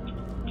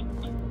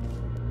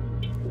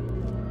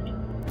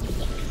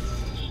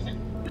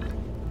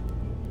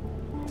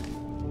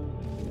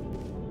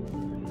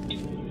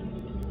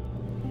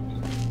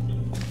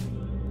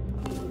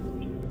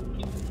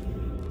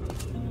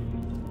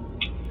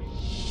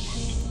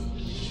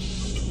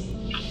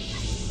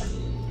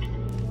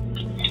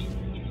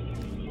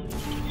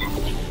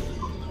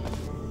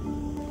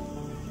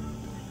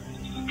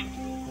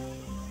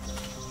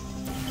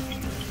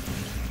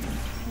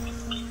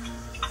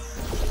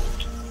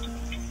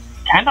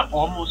 Kinda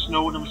almost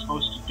know what I'm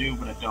supposed to do,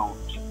 but I don't.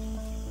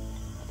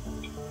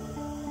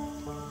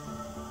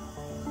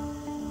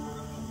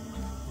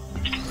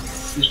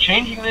 Is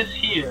changing this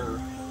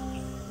here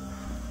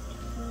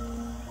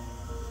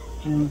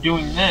and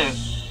doing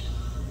this.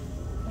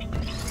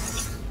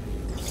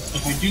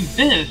 If I do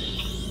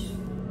this,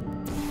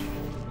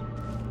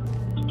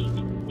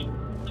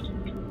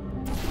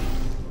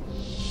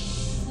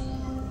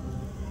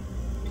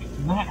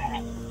 that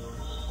happens.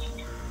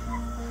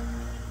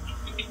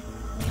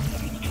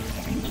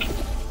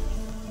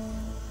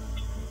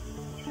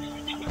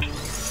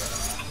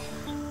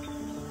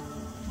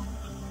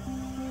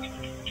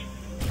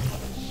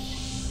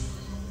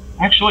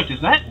 Actually,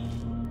 did that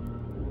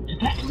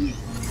leave?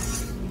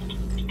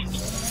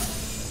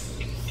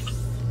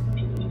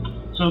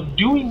 So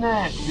doing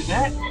that, did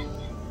that?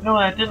 No,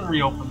 that didn't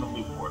reopen the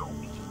blue portal.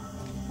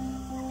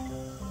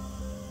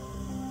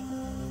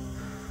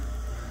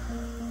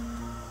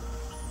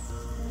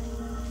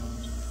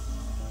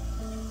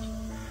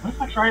 What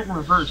if I try it in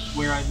reverse,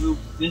 where I move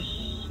this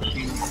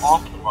cube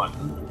off the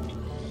button,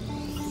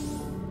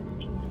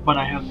 but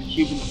I have the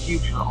cube in the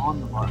future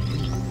on the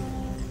button?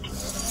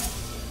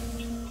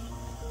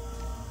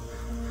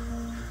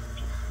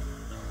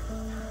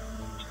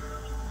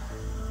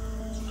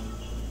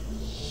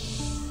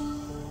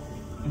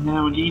 And then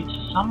I would need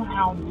to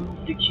somehow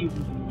move the cube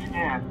in the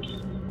past.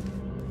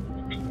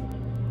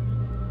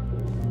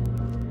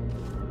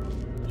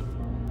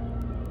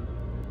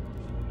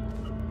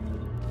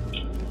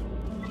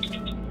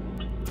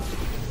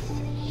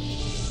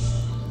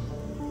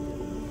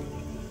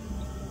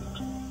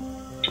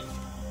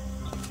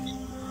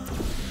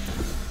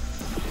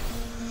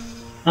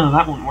 Oh,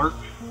 that won't work.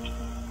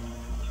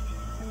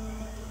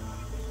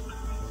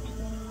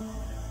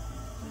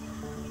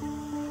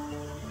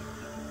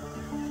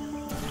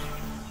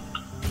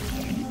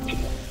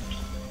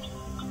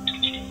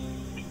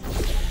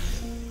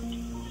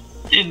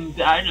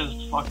 And I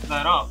just fucked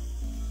that up.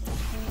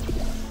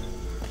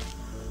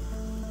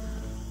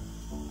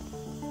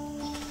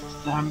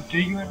 I'm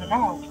figuring it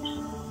out.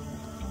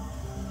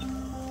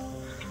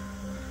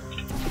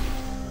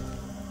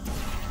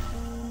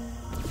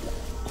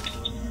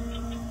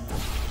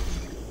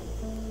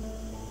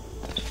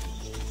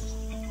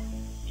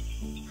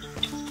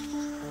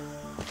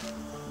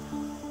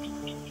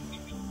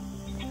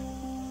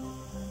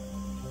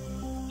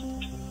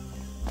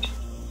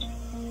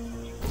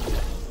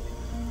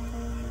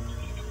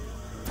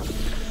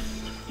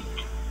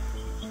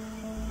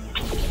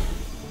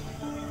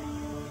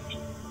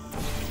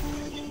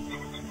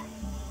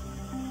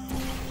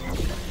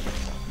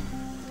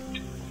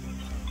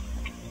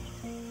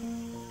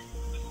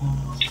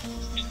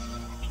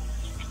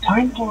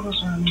 Time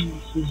portals are new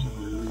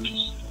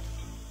visitors.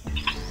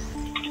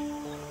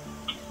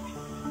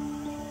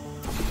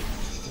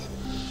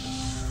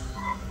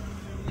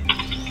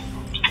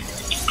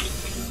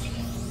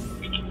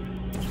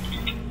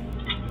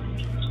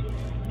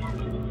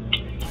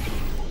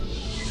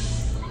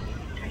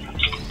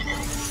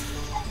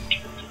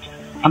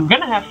 I'm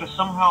gonna have to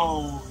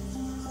somehow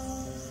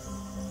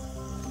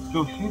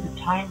go through the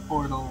time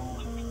portal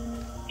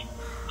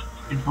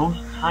in both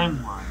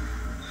timelines.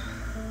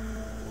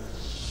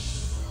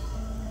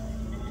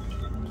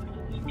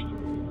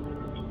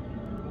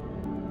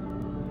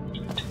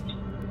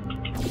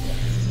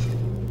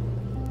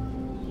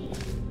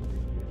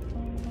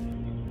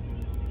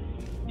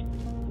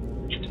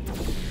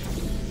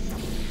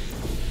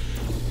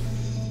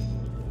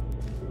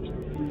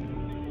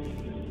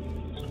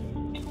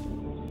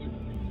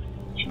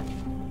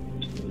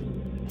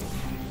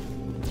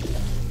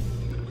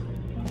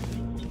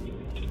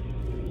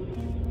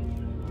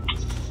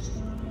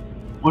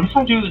 What if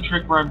I do the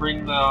trick where I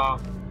bring the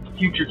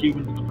future cube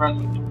into the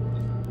present?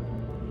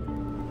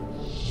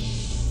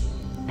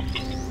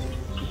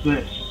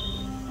 This.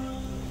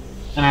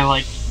 And I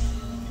like...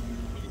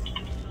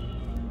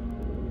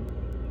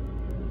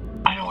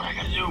 I know what I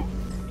gotta do!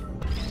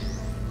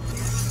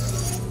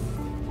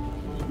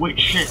 Wait,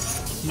 shit.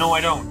 No, I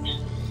don't.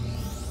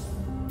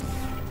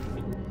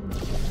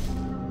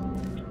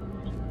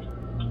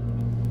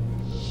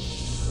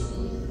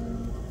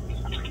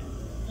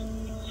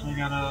 So I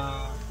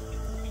gotta...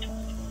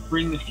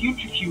 bring the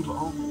future cube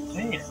over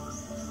there.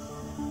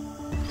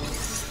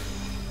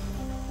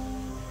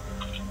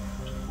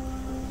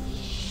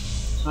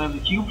 So I have the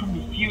cube from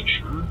the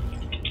future.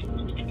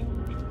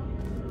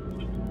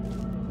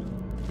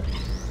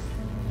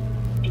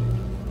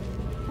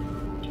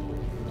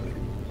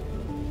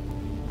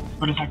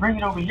 But if I bring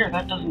it over here,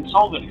 that doesn't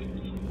solve it.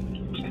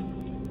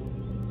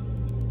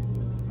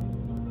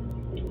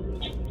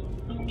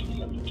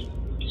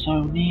 So I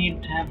would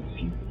need to have the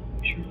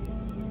future.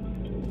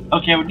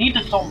 Okay, I would need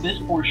to solve this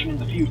portion in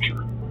the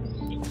future.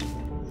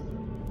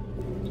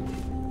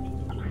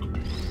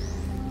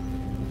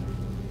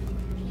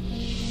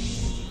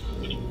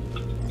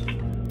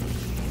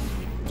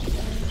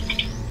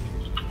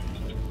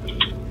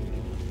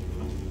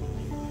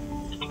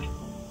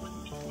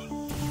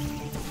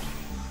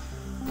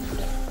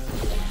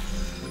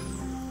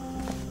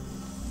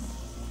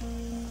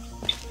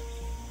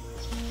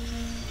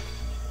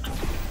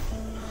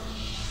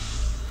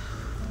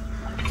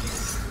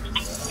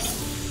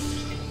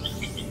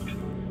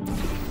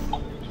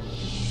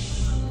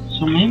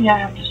 So maybe I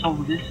have to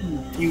solve this in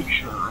the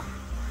future.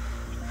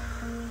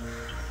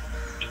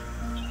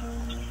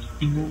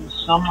 And then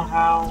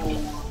somehow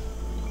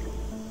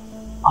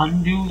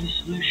undo the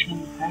solution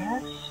in the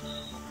past?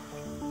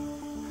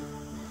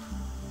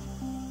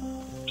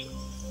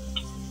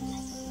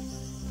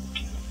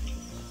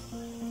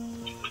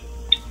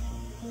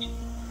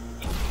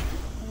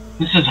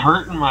 This is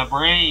hurting my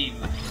brain.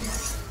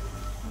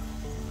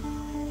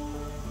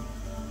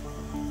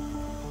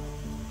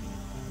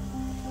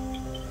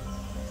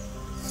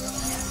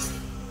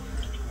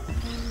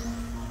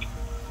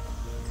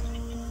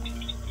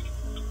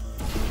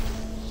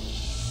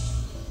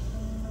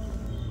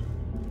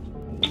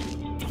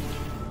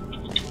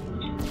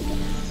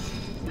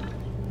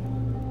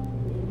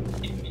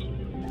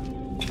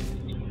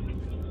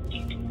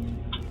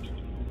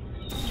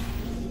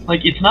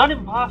 Like, it's not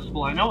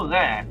impossible, I know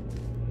that.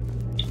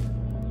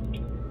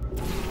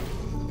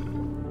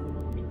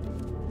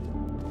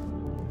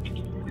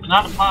 It's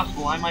not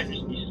impossible, I might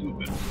just be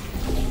stupid.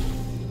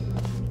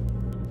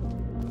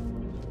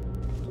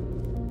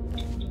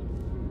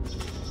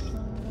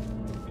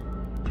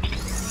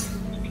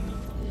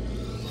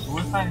 So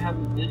what if I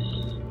have this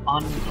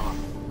undone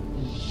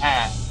in the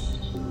past,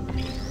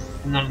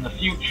 and then in the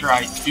future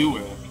I do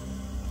it,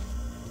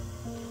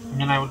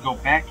 and then I would go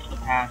back to the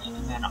past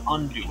and then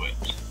undo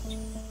it.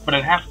 But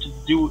I'd have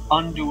to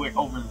undo it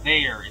over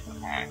there in the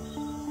past.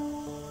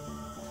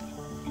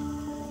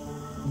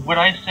 What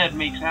I said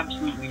makes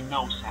absolutely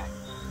no sense.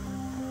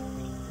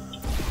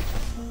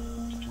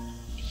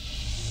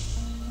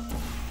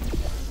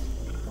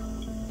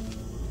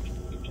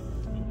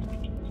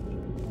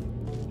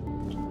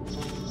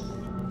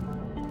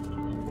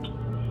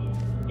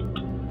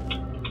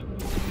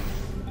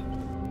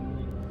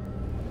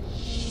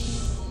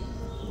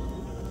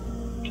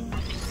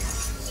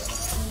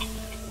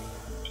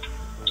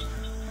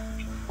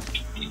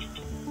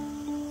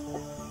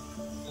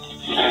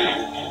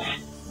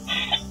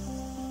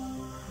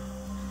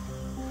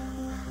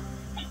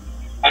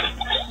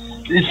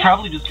 It's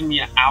probably just gonna be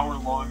an hour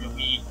long of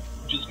me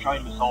just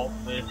trying to solve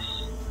this.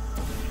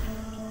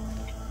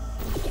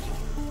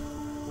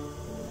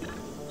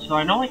 So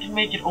I know I can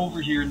make it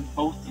over here in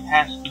both the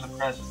past and the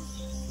present.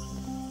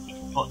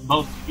 Well,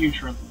 both the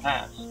future and the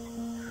past.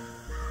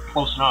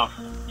 Close enough.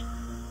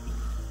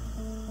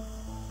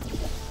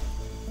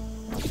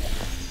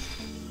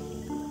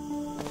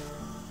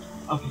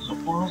 Okay, so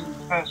portals in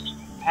the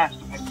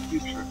past affect the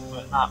future,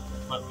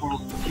 but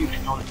portals in the future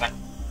don't affect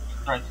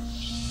the present.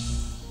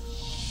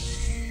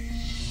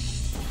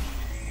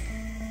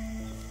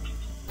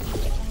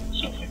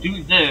 So if I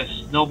do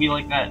this, they'll be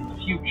like that in the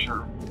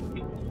future.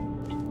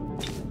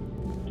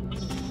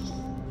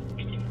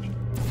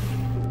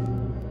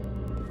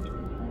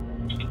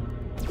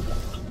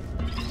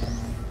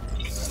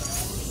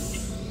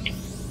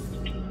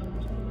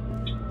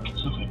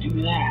 So if I do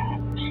that,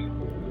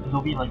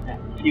 they'll be like that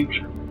in the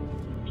future.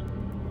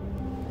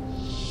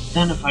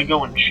 Then if I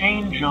go and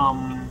change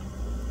them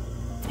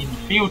in the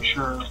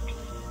future,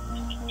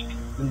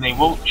 then they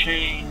won't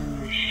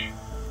change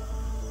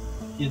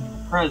in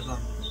the present.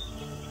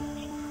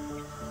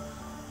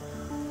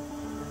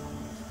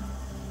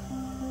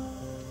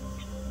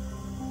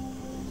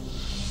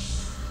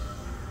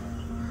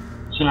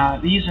 So now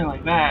these are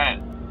like that.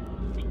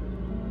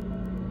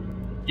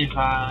 If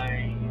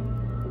I...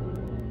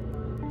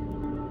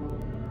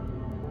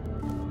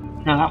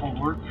 No, that won't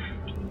work,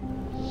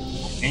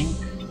 I think.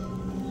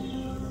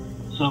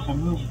 So if I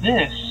move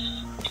this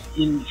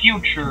in the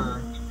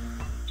future,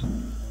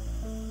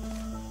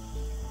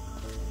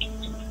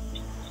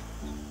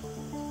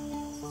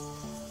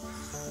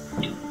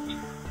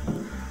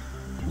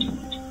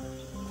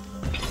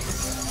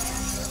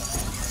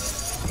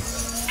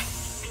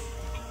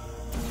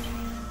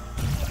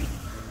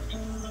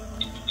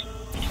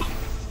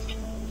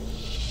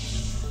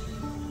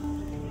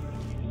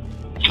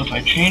 so if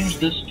I change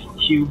this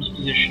cube's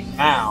position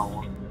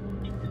now,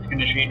 it's going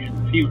to change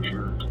in the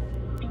future.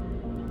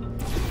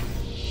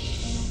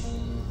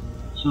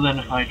 So then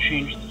if I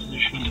change the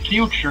position in the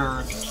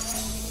future,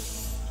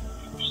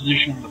 the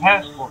position in the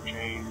past won't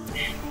change.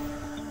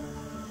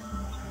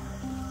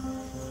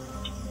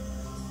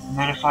 And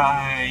then if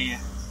I...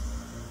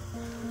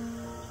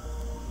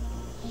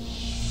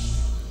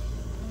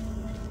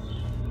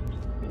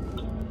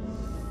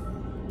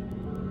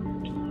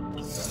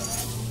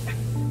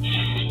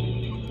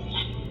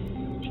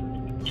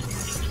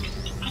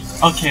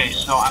 Okay,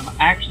 so I'm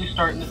actually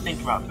starting to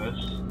think about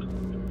this.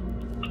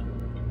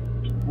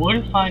 What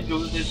if I go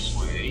this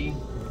way,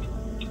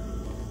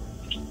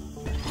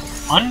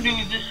 undo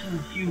this in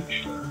the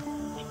future,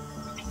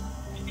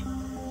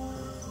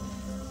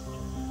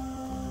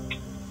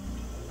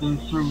 then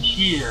through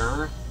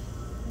here,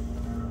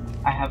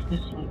 I have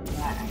this like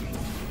that.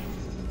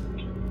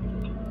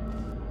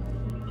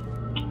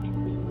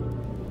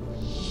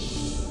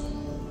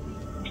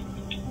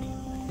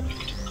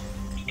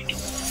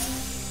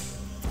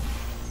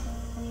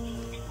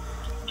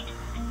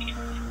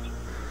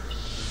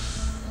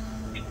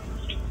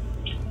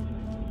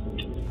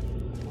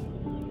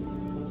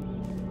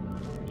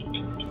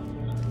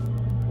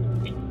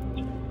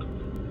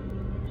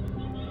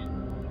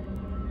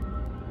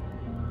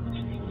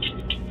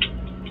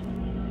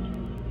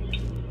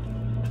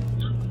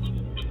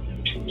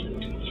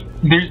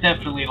 There's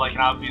definitely like an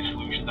obvious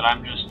solution that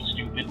I'm just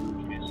stupid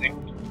and missing.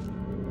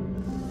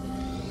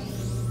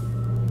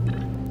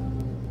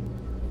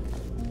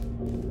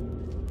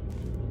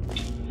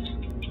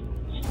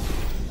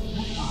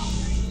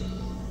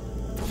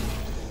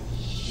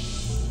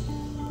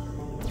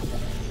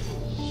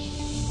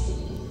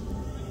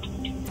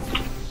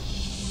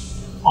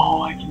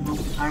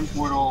 Time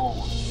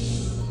portal.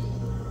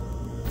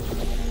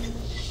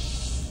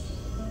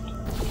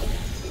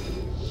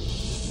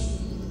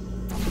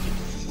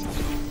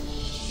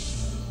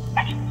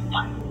 I can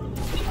find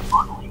the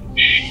portal.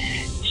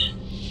 Shit.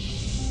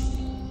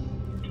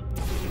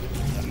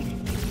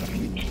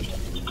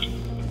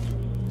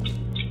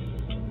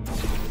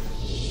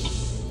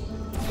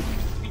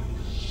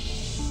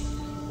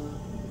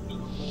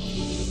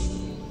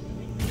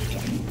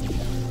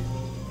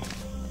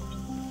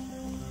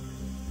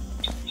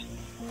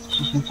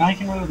 So since I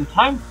can go to the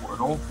time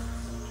portal,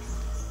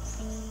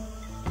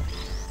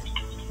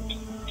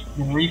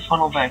 and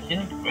refunnel back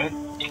into it.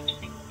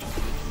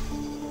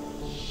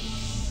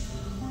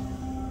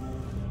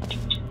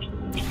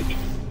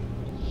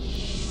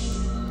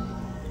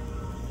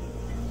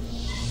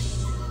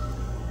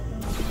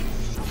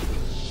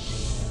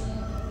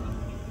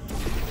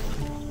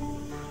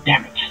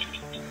 Damn it.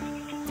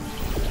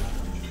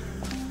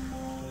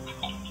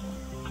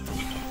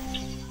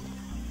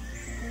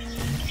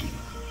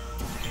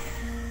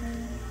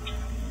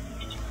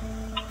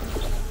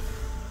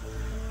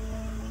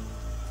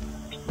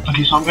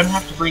 Okay, so I'm gonna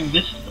have to bring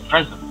this to the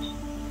present.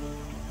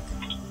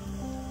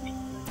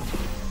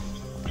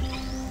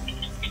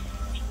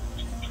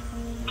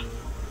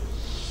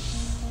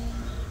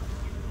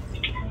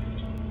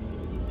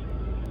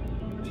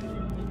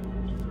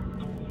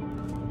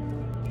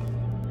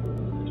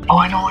 Oh,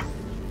 I know what.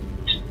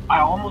 I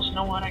almost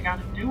know what I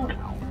gotta do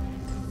now.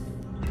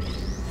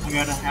 I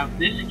gotta have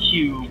this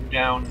cube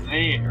down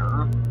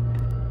there,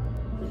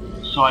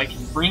 so I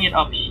can bring it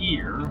up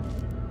here.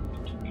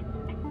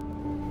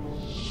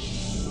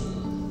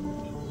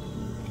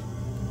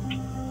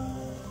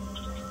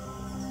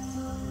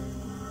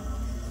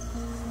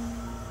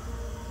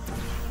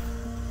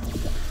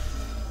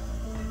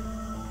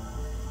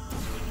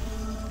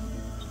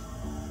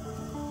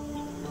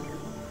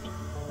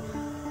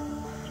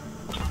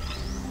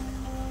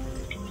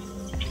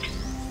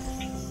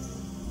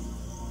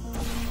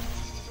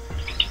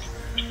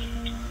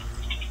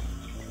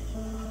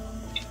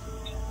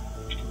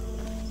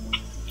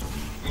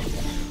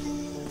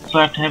 So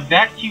I have to have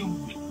that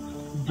cube,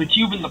 the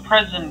cube in the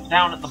present,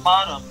 down at the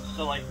bottom,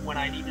 so like when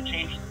I need to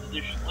change the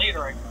position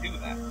later, I can do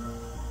that.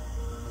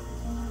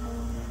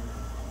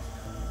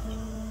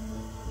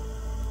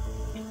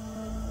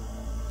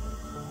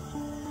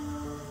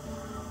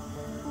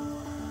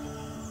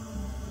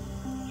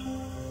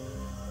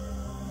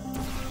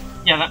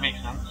 Yeah, that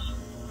makes sense.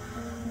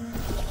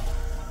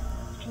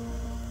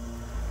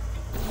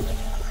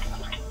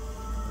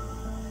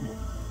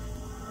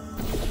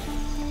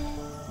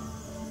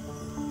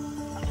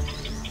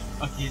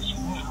 Okay, so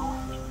now,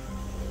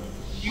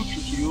 future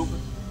cube,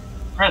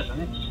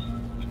 present,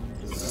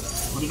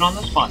 put it on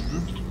this button,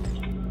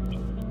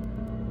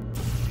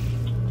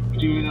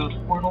 do the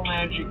portal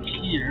magic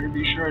here,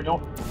 be sure I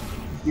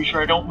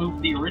don't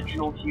move the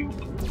original cube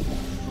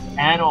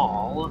at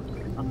all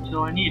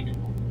until I need to.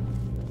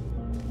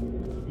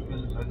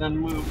 Because if I then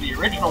move the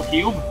original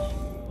cube,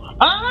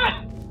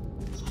 I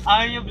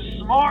am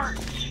smart!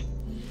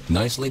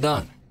 Nicely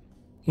done.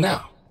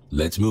 Now,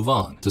 let's move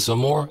on to some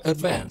more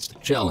advanced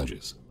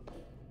challenges.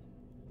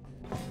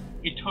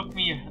 It took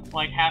me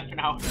like half an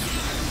hour for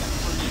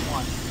this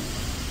one.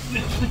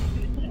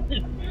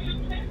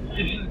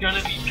 This is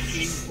gonna be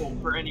painful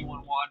for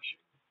anyone watching.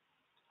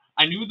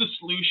 I knew the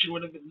solution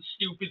would have been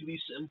stupidly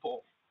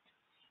simple,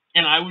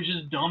 and I was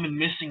just dumb and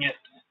missing it.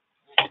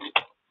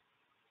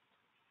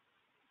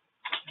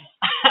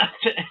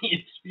 To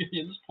any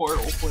experienced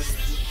Portal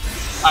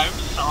players, I'm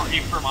sorry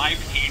for my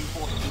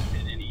painful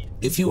stupidity.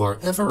 If you are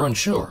ever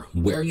unsure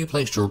where you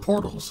placed your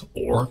portals,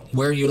 or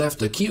where you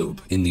left a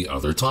cube in the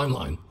other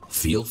timeline,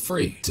 feel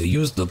free to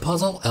use the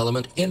puzzle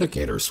element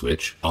indicator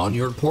switch on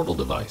your portal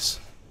device.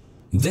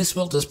 This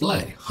will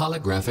display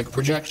holographic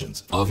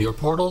projections of your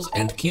portals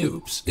and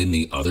cubes in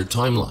the other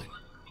timeline.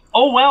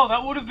 Oh wow,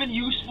 that would have been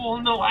useful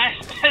in the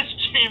last test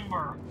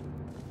chamber!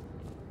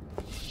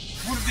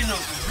 Would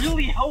have been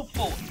really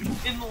helpful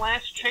in the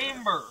last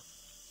chamber!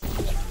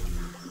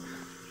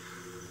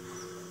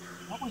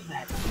 What was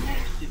that?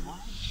 Nasty one.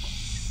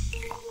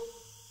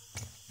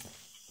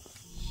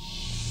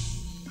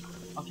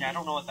 Okay, I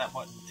don't know what that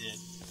button did.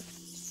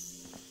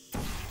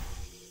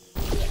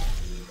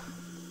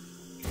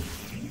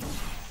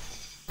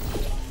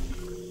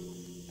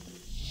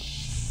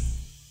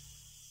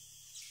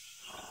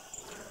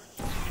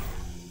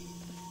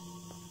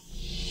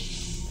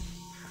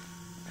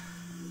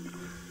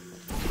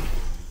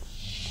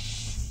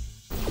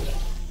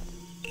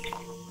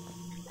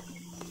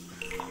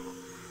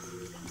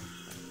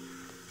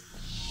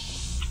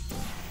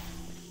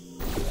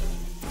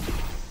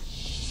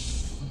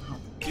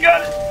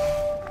 Got it!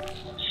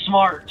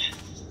 Smart.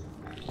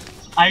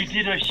 I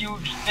did a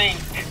huge thing.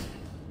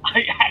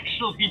 I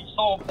actually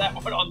solved that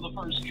one on the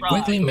first try.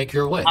 Quickly make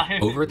your way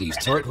over these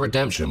turret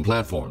redemption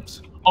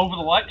platforms. Over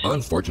the what?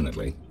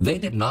 Unfortunately, they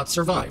did not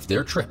survive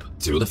their trip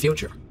to the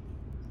future.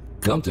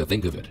 Come to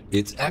think of it,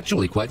 it's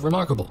actually quite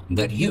remarkable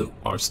that you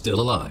are still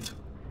alive.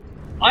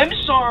 I'm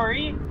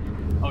sorry.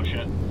 Oh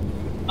shit.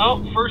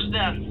 Oh, first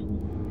death.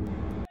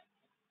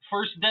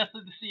 First death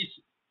of the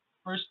season.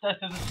 First death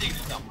of the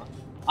system.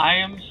 I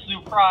am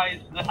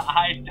surprised that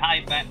I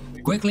died that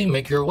quick. Quickly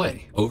make your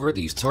way over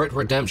these turret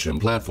redemption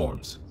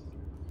platforms.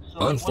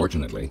 So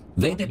Unfortunately,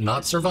 they did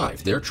not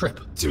survive their trip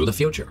to the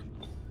future.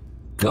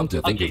 Come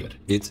to think of it,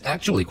 it's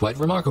actually quite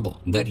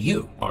remarkable that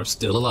you are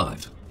still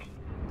alive.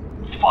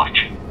 Fuck.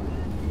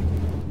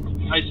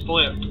 I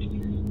split.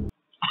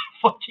 I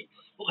fucking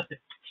split.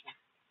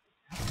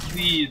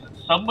 Please,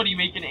 somebody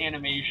make an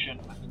animation.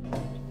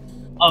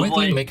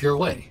 Quickly Like, make your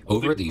way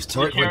over these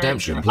turret character.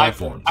 redemption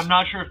platforms. I'm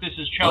not sure if this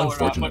is Cho or not, but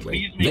Unfortunately,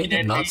 please make they an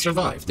did not animation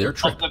survive their of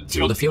trip them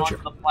to the jumping onto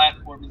future. the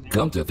platform and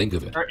Come to think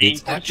of it, their it's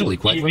ankles actually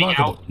just quite giving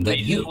remarkable out that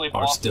you basically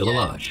are off still the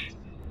alive. edge.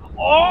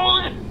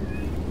 Oh!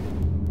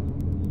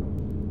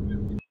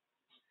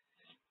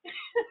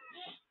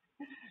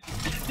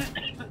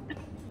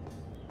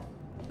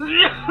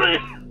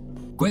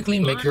 Quickly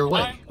make your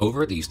way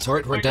over these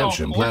turret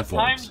redemption Times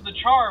platforms. the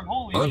charm,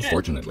 holy shit.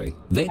 Unfortunately,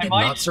 they did Am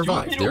I not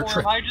survive stupid, their or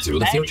trip am I just to the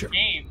bad at future.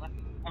 game? Am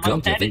I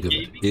Come to bad think at of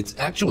it, gaming? it's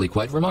actually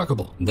quite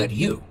remarkable that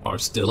you are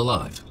still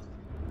alive.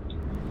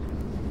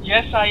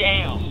 Yes, I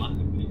am.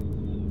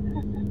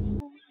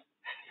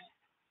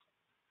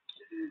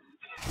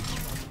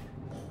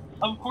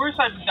 Of course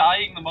I'm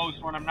dying the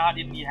most when I'm not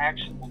in the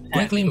actual test.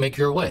 Quickly make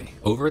your way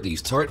over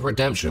these turret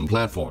redemption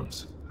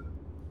platforms.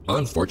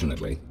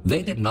 Unfortunately,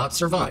 they did not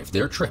survive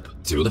their trip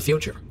to the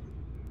future.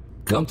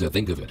 Come to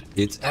think of it,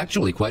 it's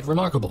actually quite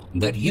remarkable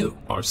that you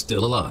are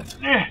still alive.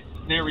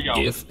 There we go.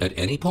 If at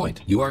any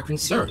point you are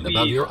concerned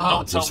about Please, your don't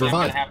odds tell of me I'm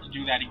surviving, gonna have to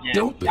do that again.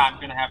 Don't be. I'm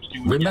gonna have to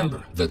do it remember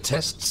again. the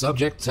test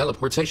subject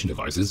teleportation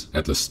devices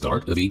at the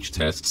start of each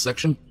test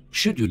section.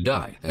 Should you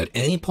die at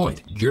any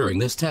point during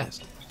this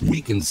test,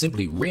 we can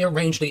simply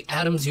rearrange the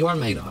atoms you are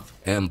made of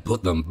and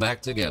put them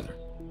back together.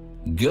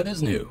 Good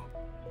as new.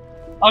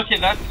 Okay,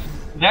 that's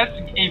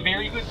a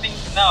very good thing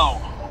to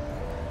know.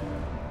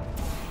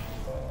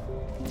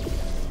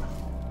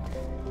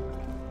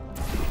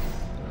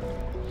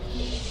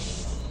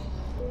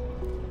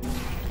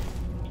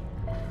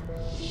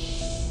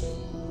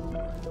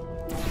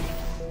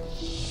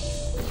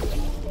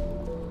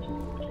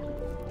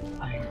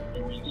 I am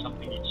doing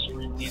something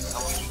extremely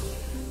intelligent.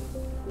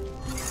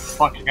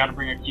 Fuck, I gotta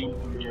bring a cube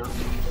from here.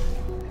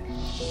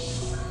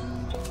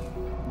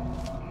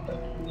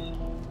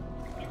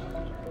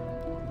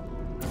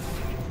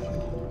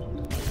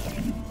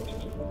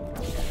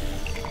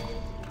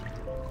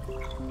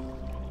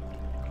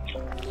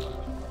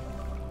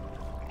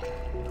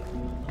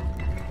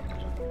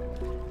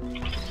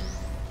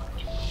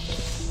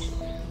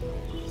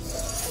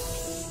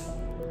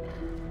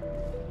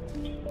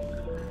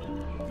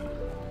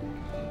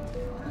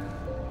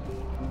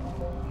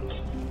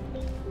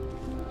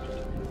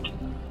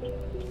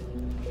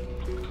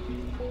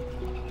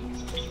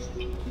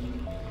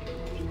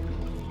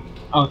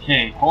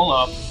 Okay, hold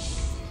up.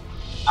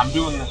 I'm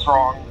doing this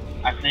wrong,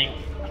 I think.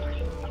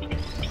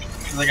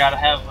 Because I gotta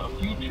have a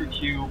future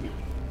cube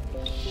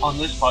on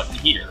this button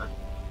here.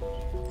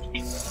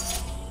 Because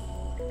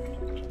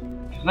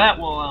that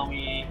will allow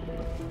me,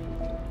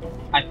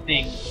 I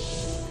think,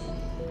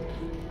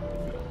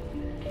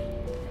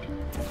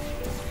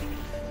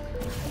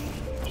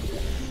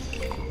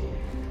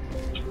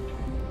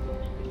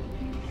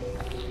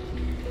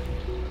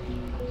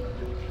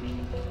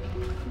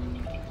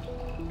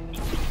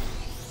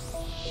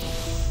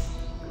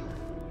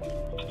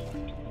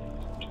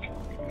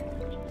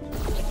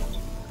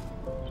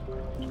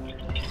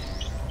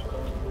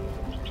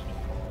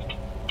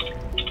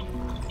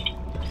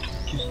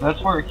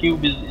 that's where a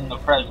cube is in the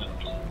present.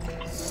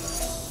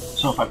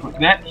 So if I put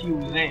that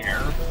cube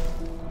there,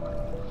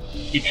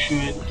 it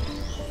should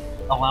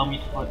allow me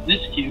to put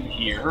this cube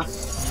here.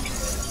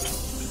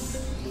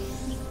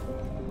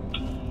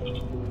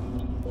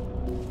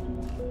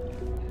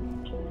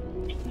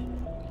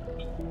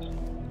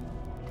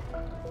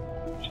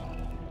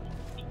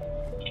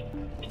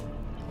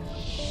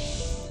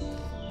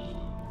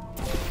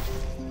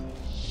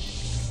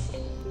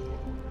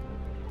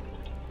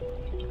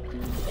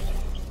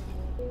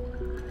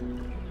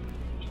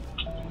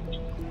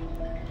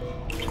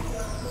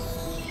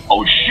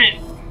 Oh shit!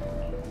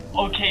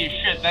 Okay,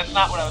 shit, that's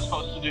not what I was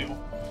supposed to do.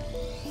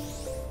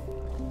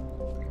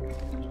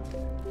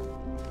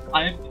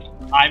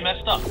 I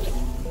messed up.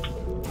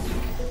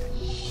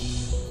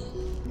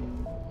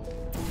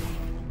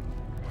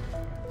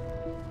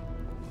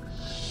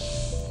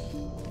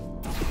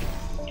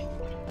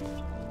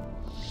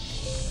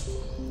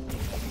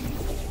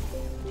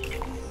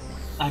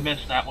 I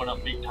messed that one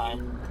up big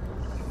time.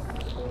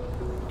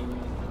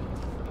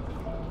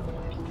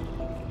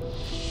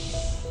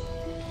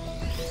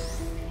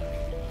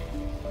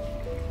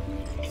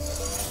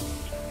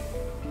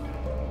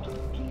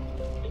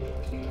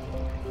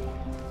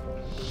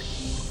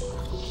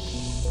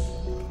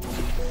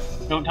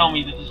 Don't tell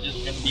me this is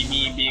just gonna be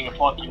me being a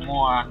fucking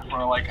moron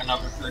for like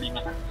another 30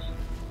 minutes.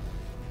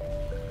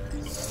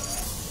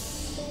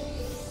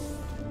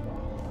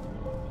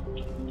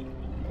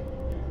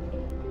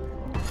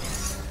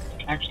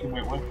 Actually,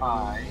 wait, what if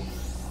I...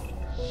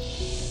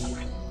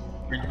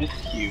 Bring this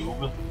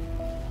cube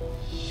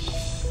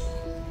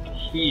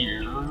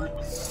here.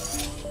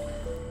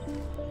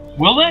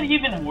 Will that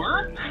even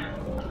work?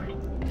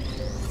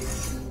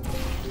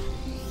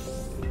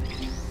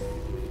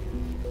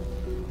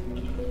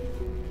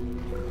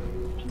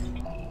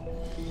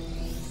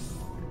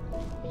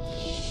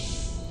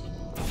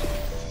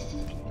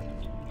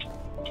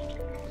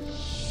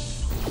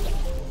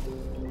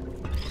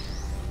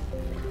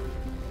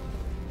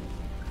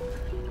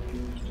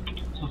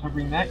 So if I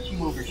bring that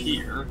cube over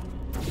here,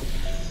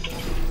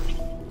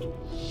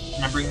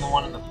 and I bring the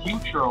one in the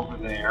future over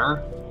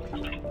there,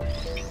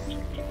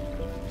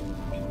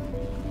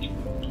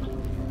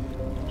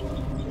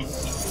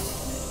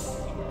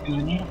 because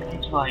I need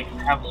to like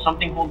have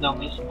something hold down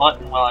this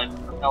button while I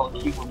propel a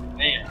cube over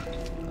there.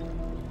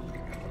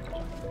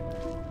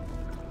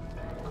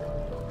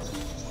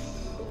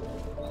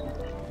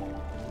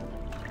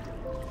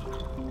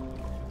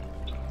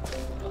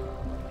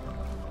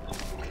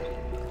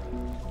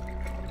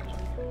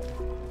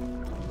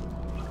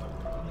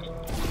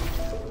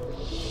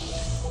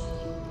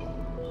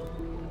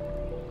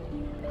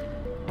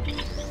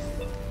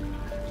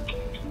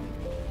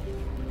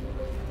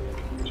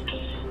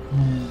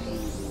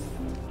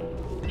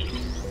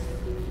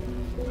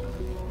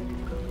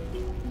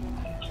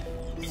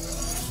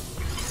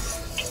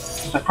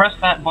 If I press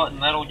that button,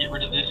 that'll get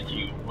rid of this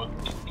cube.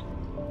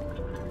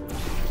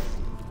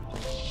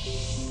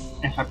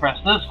 If I press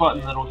this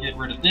button, that'll get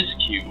rid of this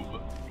cube.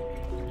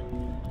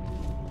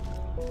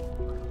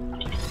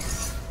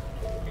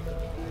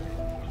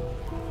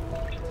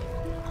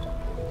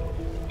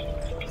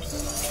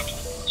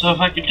 So if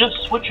I could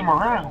just switch them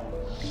around.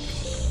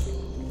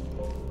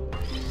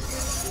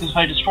 Because if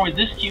I destroy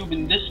this cube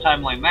in this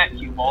timeline, that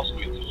cube also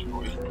gets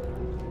destroyed.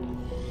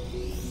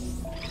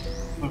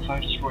 But if I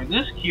destroy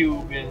this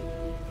cube in...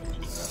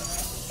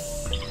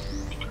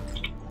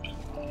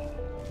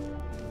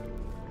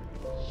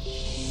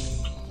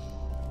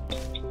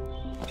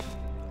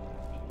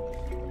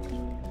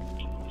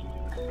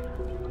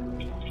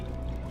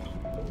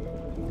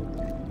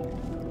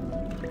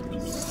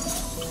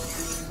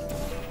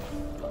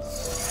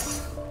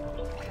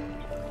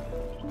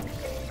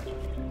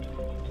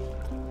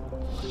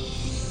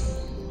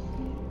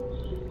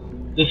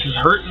 This is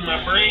hurting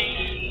my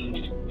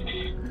brain.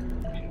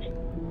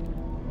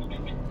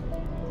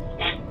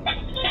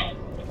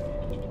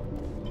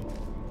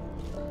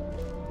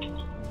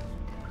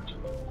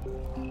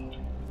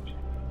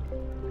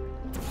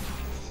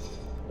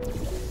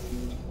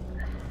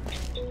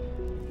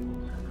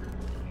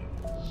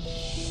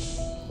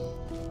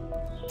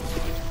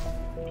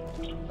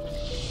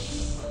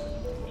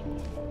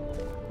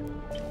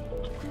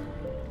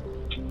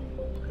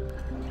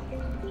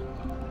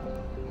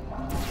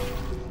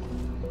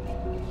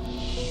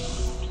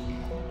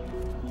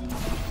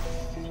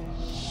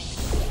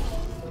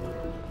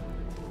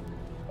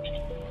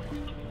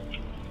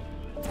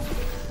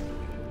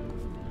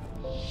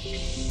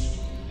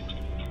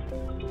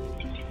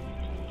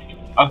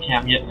 Okay,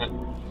 I'm getting it.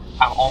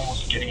 I'm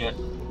almost getting it.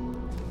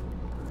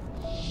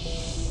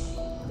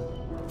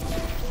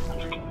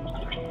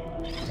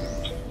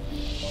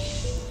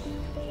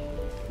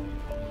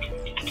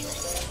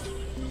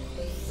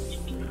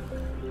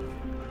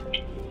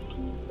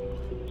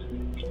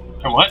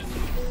 For what?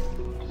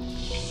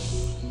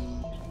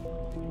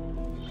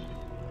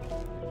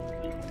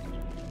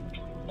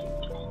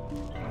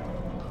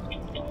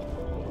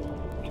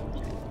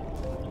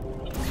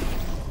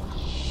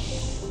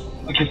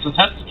 Okay, so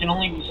tests can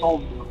only be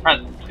solved in the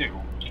present, too.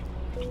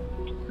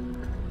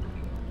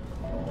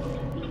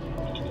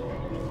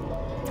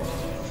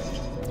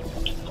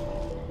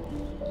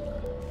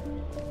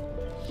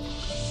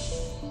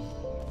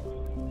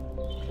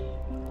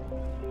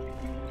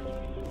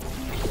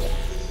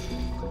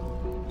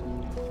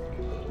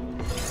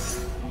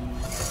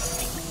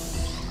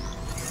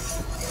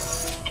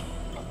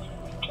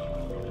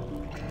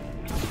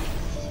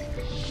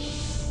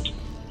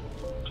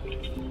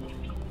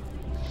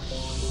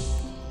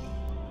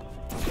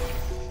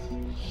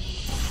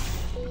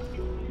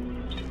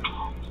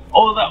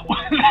 Oh,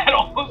 that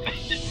almost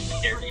ended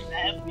very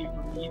badly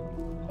for me.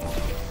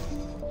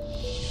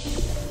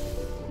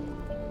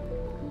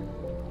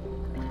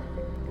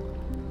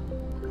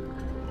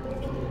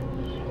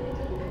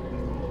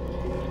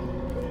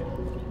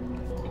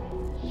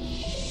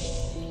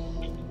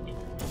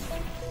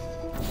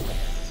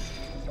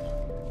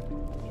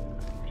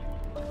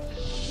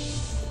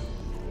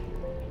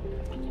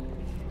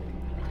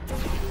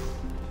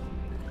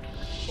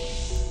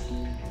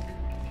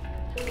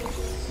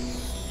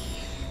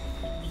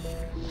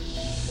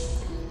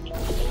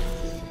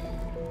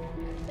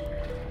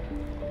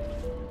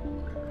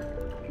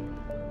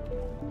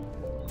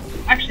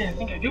 Actually, I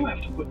think I do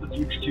have to put the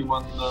Future 2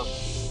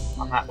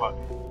 on that button.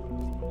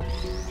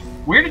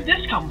 Where did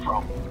this come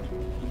from?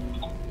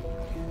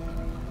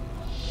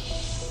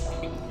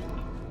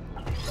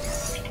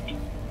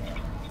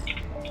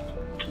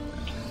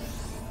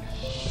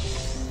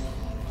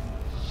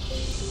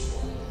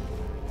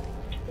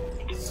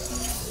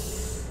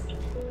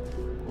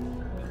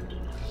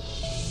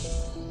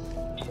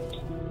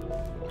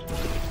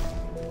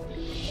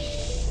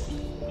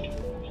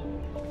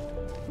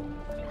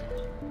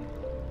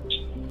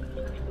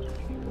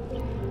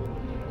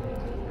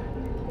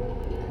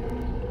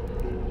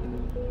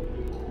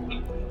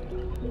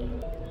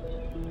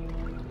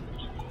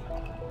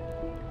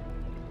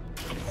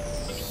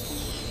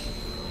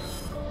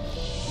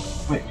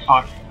 Wait,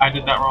 fuck. I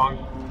did that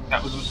wrong.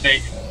 That was a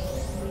mistake.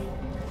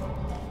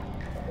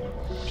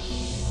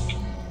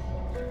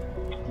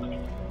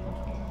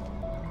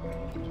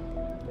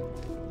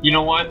 You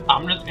know what?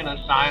 I'm just gonna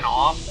sign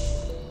off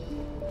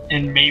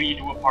and maybe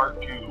do a part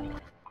 2.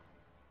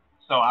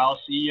 So I'll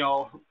see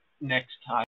y'all next time.